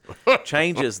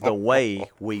way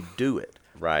we do it.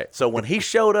 Right. So when he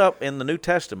showed up in the New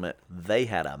Testament, they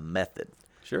had a method.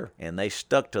 Sure. And they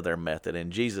stuck to their method.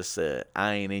 And Jesus said,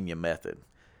 I ain't in your method.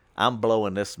 I'm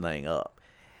blowing this thing up.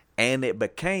 And it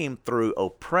became through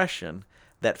oppression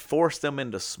that forced them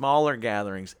into smaller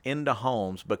gatherings, into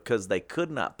homes, because they could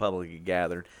not publicly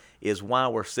gather, is why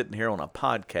we're sitting here on a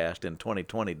podcast in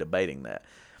 2020 debating that.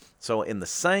 So in the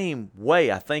same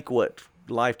way, I think what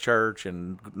Life Church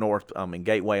and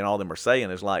Gateway and all them are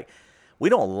saying is like, we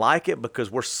don't like it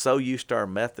because we're so used to our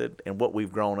method and what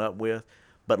we've grown up with,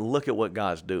 but look at what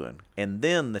God's doing. And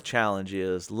then the challenge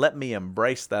is, let me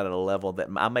embrace that at a level that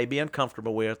I may be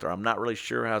uncomfortable with, or I'm not really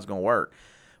sure how it's going to work.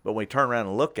 But when we turn around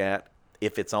and look at,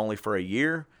 if it's only for a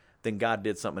year, then God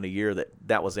did something in a year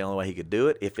that was the only way he could do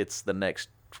it. If it's the next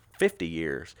 50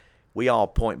 years, we all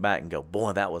point back and go,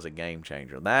 boy, that was a game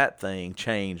changer. That thing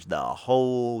changed the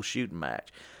whole shooting match.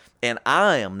 And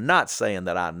I am not saying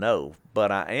that I know,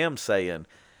 but I am saying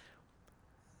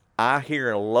I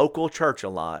hear a local church a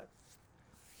lot.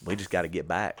 We just got to get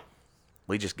back.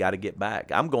 We just got to get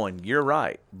back. I'm going, you're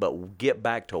right, but get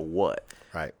back to what?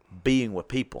 Right. Being with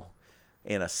people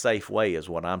in a safe way is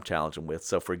what I'm challenging with.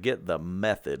 So forget the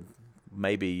method.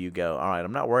 Maybe you go, all right,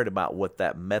 I'm not worried about what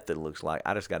that method looks like.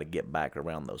 I just got to get back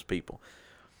around those people.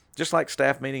 Just like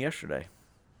staff meeting yesterday.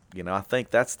 I think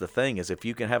that's the thing, is if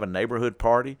you can have a neighborhood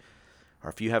party, or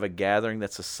if you have a gathering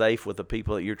that's safe with the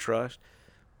people that you trust,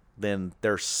 then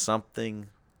there's something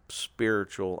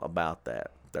spiritual about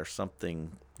that. There's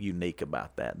something unique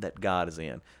about that God is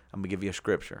in. I'm going to give you a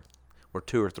scripture. where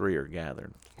 2 or 3 are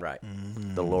gathered, Right.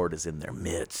 the Lord is in their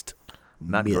midst.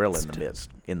 Not grill in the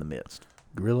midst, in the midst.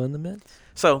 Grill in the midst.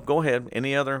 So go ahead.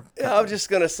 Any other? Yeah, I was just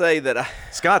gonna say that.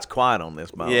 Scott's quiet on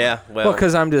this, by the way. Yeah. Well,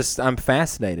 because I'm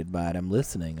fascinated by it. I'm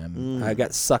listening. I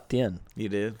got sucked in. You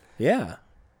did? Yeah,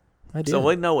 I did. So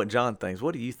we know what John thinks.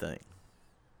 What do you think?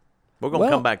 We're going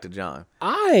to come back to John.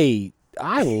 I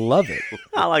love it.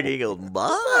 I like Eagles.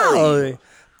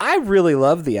 I really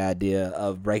love the idea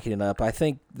of breaking it up. I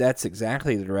think that's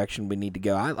exactly the direction we need to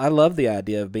go. I love the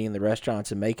idea of being the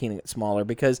restaurants and making it smaller,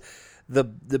 because the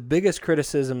biggest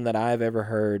criticism that I've ever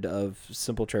heard of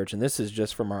Simple Church, and this is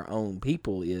just from our own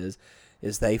people, is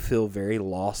they feel very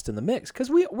lost in the mix,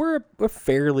 because we're a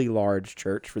fairly large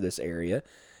church for this area,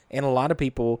 and a lot of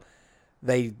people,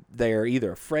 they're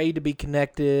either afraid to be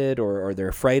connected or they're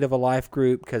afraid of a life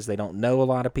group because they don't know a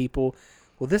lot of people.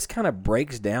 Well, this kind of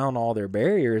breaks down all their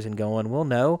barriers and going, well,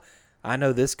 no, I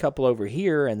know this couple over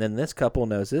here, and then this couple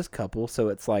knows this couple, so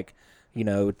it's like,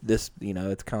 it's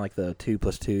kind of like the 2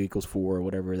 + 2 = 4 or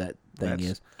whatever that thing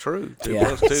is. True. 2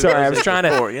 Yeah. + 2. Sorry, I was trying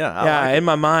to. 4. Yeah. In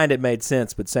my mind it made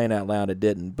sense, but saying out loud it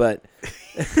didn't. But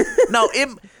No, it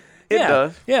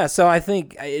does. Yeah, so I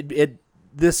think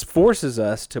this forces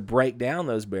us to break down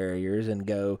those barriers and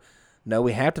go, no,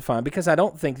 we have to find, because I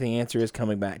don't think the answer is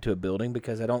coming back to a building,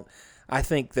 because I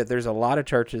think that there's a lot of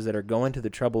churches that are going to the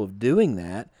trouble of doing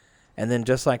that, and then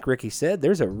just like Ricky said,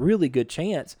 there's a really good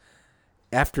chance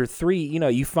after 3,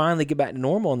 you finally get back to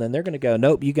normal, and then they're going to go,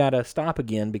 nope, you got to stop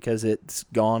again because it's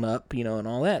gone up, and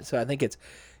all that. So I think it's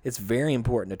very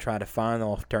important to try to find an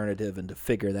alternative and to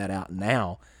figure that out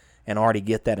now and already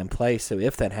get that in place, so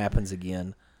if that happens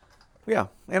again. Yeah,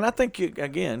 and I think, you're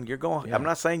going, Yeah. I'm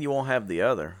not saying you won't have the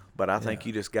other, but I think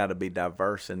you just got to be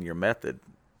diverse in your method.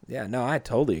 Yeah, no, I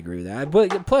totally agree with that.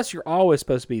 But plus, you're always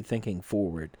supposed to be thinking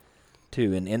forward,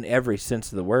 too, in every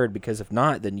sense of the word, because if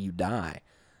not, then you die.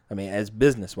 I mean, as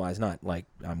business-wise, not like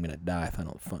I'm going to die if I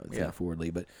don't think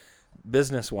forwardly, but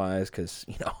business-wise, because,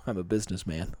 I'm a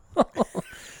businessman.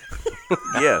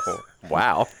 Yes.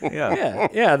 Wow. Yeah.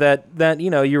 Yeah, that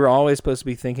you're always supposed to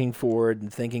be thinking forward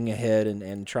and thinking ahead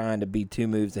and trying to be 2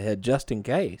 moves ahead just in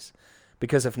case.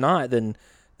 Because if not, then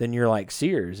you're like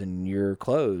Sears and you're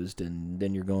closed, and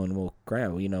then you're going, well,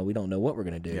 crap, we don't know what we're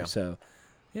going to do. Yeah. So,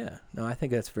 yeah, no, I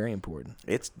think that's very important.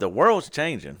 The world's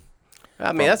changing.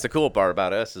 I mean, that's the cool part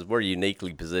about us, is we're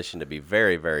uniquely positioned to be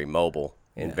very, very mobile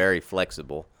and very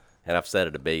flexible. And I've said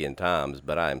it a billion times,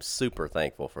 but I am super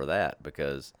thankful for that,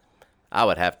 because I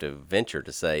would have to venture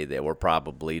to say that we're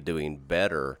probably doing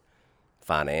better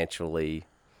financially,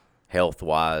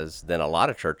 health-wise, than a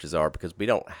lot of churches are, because we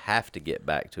don't have to get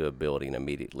back to a building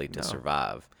immediately to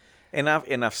survive. And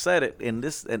I've said it, and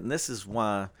this is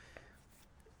why,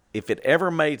 if it ever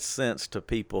made sense to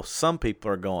people, some people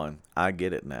are going, I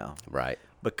get it now. Right.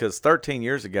 Because 13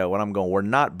 years ago, when I'm going, we're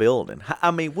not building.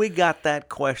 I mean, we got that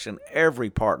question every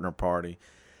partner party,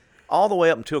 all the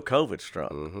way up until COVID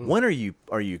struck. Mm-hmm. When are you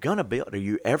going to build? Are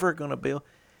you ever going to build?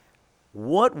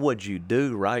 What would you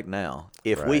do right now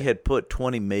if we had put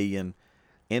 $20 million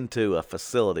into a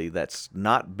facility that's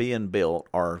not being built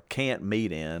or can't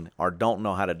meet in or don't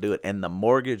know how to do it, and the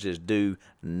mortgage is due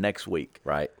next week,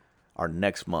 Right. or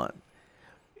next month?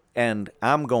 And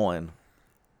I'm going,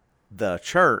 the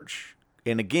church,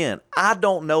 and again, I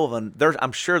don't know of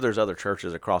I'm sure there's other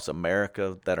churches across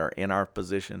America that are in our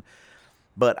position,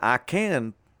 but I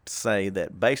can say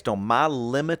that based on my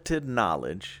limited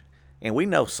knowledge, and we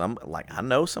know I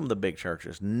know some of the big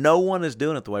churches, no one is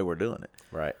doing it the way we're doing it.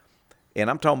 Right. And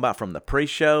I'm talking about from the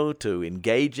pre-show to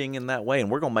engaging in that way,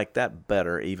 and we're going to make that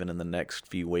better even in the next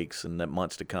few weeks and the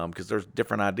months to come, because there's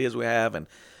different ideas we have and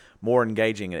more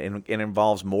engaging, and it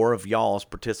involves more of y'all's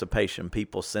participation,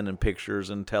 people sending pictures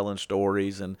and telling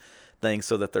stories and things,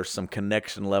 so that there's some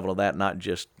connection level of that, not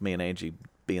just me and Angie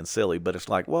being silly, but it's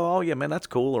like, well, oh yeah, man, that's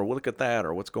cool, or look at that,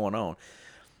 or what's going on.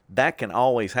 That can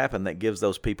always happen. That gives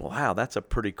those people, wow, that's a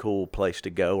pretty cool place to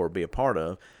go or be a part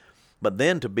of. But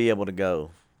then to be able to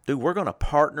go, dude, we're going to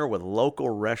partner with local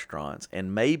restaurants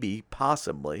and maybe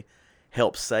possibly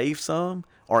help save some,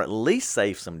 or at least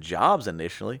save some jobs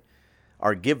initially,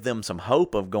 or give them some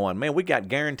hope of going, man, we got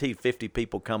guaranteed 50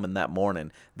 people coming that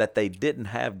morning that they didn't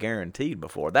have guaranteed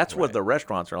before. That's what the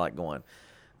restaurants are like going,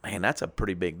 man, that's a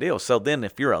pretty big deal. So then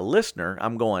if you're a listener,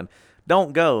 I'm going,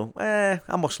 don't go, I'm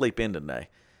going to sleep in today.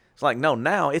 It's like, no,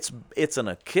 now it's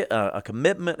a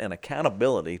commitment and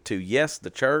accountability to, yes, the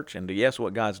church, and to, yes,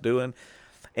 what God's doing,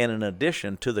 and in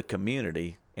addition to the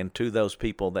community and to those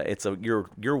people that it's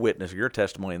your witness, your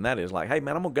testimony, and that is like, hey,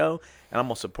 man, I'm going to go and I'm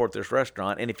going to support this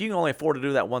restaurant. And if you can only afford to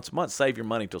do that once a month, save your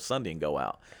money till Sunday and go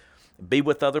out. be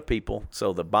with other people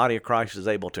so the body of Christ is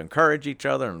able to encourage each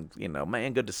other and,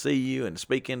 man, good to see you and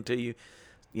speak into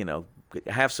you,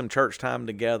 have some church time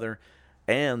together,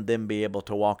 and then be able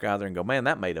to walk out there and go, man,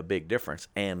 that made a big difference.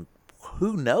 And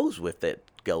who knows if it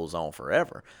goes on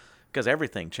forever, because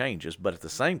everything changes. But at the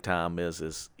same time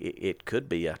it could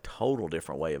be a total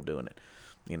different way of doing it,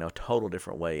 total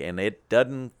different way. And it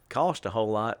doesn't cost a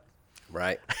whole lot.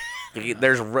 Right.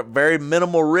 There's very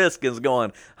minimal risk is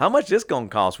going, how much is this going to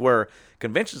cost? Where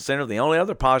convention center, the only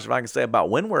other positive I can say about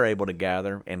when we're able to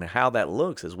gather and how that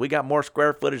looks is we got more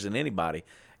square footage than anybody,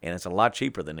 and it's a lot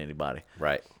cheaper than anybody.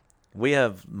 Right. We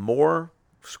have more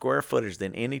square footage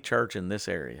than any church in this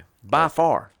area, by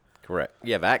far. Correct.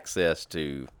 You have access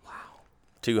to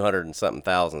 200 and something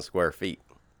thousand square feet.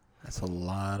 That's a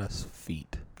lot of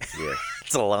feet. Yeah.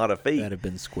 It's a lot of feet That have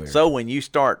been squared. So when you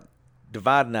start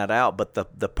dividing that out, but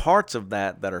the parts of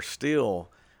that are still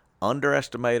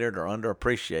underestimated or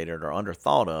underappreciated or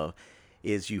underthought of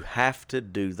is you have to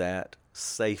do that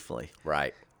safely.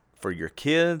 Right. For your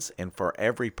kids and for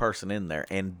every person in there.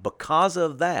 And because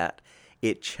of that,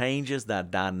 it changes that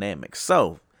dynamic.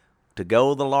 So to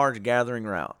go the large gathering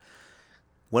route,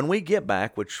 when we get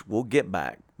back, which we'll get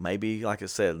back, maybe, like I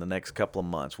said, in the next couple of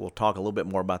months, we'll talk a little bit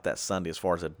more about that Sunday as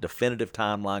far as a definitive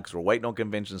timeline, because we're waiting on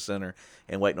Convention Center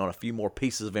and waiting on a few more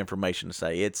pieces of information to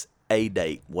say it's a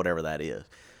date, whatever that is.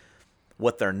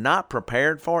 What they're not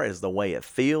prepared for is the way it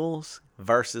feels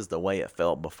versus the way it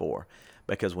felt before.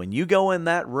 Because when you go in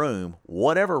that room,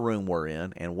 whatever room we're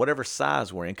in and whatever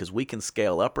size we're in, because we can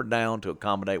scale up or down to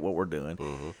accommodate what we're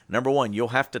doing, number one, you'll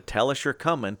have to tell us you're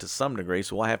coming to some degree,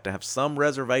 so we'll have to have some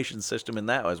reservation system in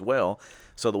that as well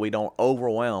so that we don't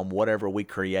overwhelm whatever we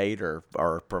create or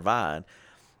provide.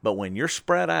 But when you're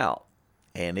spread out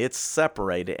and it's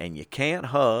separated and you can't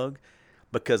hug,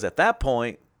 because at that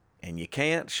point, and you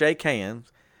can't shake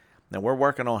hands. Now, we're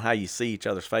working on how you see each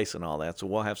other's face and all that, so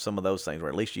we'll have some of those things where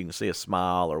at least you can see a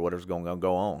smile or whatever's going to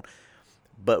go on.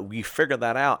 But you figure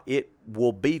that out, it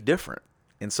will be different.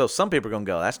 And so some people are going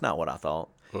to go, that's not what I thought.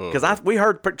 Because we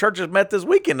heard churches met this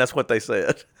weekend, that's what they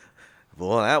said.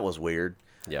 Well, that was weird.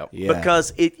 Yep. Yeah.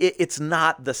 Because it's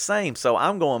not the same. So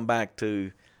I'm going back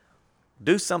to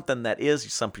do something that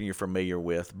is something you're familiar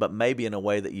with, but maybe in a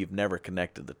way that you've never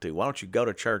connected the two. Why don't you go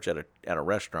to church at a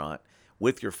restaurant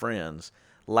with your friends,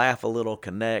 laugh a little,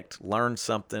 connect, learn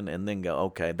something, and then go,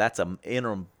 okay, that's an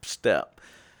interim step.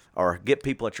 Or get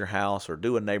people at your house or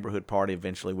do a neighborhood party.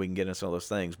 Eventually we can get into some of those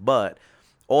things. But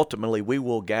ultimately we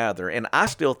will gather. And I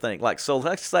still think, so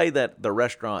let's say that the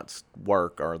restaurants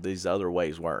work or these other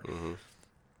ways work. Mm-hmm.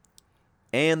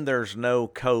 And there's no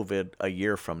COVID a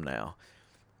year from now.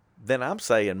 Then I'm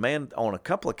saying, man, on a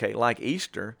couple of cases, like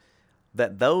Easter,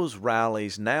 that those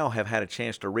rallies now have had a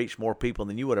chance to reach more people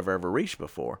than you would have ever reached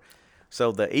before.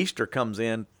 So the Easter comes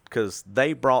in because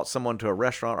they brought someone to a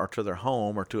restaurant or to their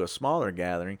home or to a smaller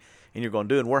gathering, and you're going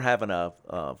to do, and we're having a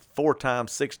 4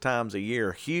 times, 6 times a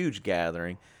year huge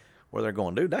gathering where they're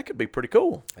going, dude, that could be pretty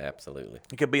cool. Absolutely.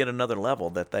 It could be at another level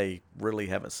that they really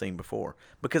haven't seen before,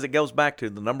 because it goes back to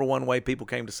the number one way people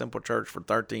came to Simple Church for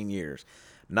 13 years.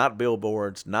 Not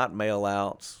billboards, not mail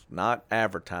outs, not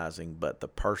advertising, but the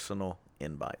personal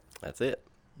invite. That's it.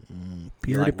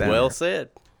 Peer to peer. Well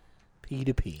said. P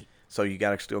to P. So you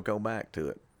got to still go back to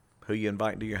it. Who you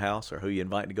invite to your house or who you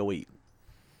invite to go eat.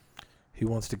 Who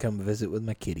wants to come visit with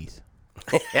my kitties?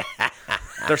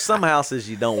 There's some houses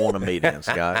you don't want to meet in,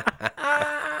 Scott.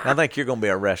 I think you're going to be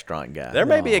a restaurant guy. There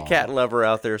may be a cat lover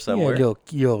out there somewhere. Yeah,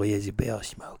 little Isabel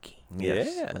Smokey.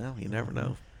 Yes. Yeah. Well, you never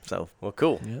know. So, Well,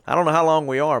 cool. Yep. I don't know how long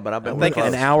we are, but I've been thinking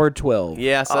An hour 12.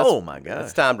 Yeah. So Oh, my gosh.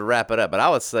 It's time to wrap it up. But I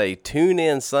would say tune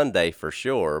in Sunday for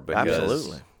sure, because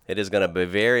Absolutely. it is going to be a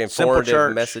very Simple informative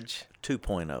Church message.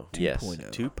 2.0. Yes.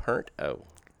 2.0. 2.0.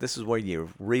 This is where you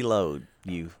reload,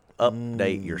 you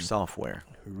update your software.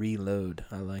 Reload.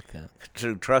 I like that.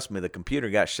 Trust me, the computer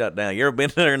got shut down. You ever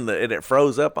been there and it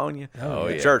froze up on you? Oh,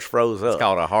 The yeah. church froze up. It's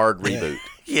called a hard reboot.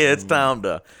 Yeah, it's time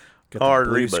to Got hard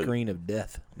the blue reboot. screen of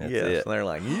death. That's Yes, it. they're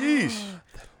like, yeesh,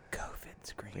 COVID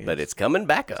screen. But it's coming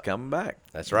back up. coming back.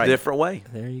 That's right. Different way.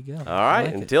 There you go. All right. I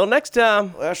like it. Until next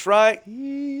time. That's right.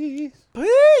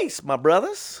 Peace, my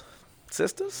brothers,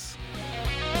 sisters.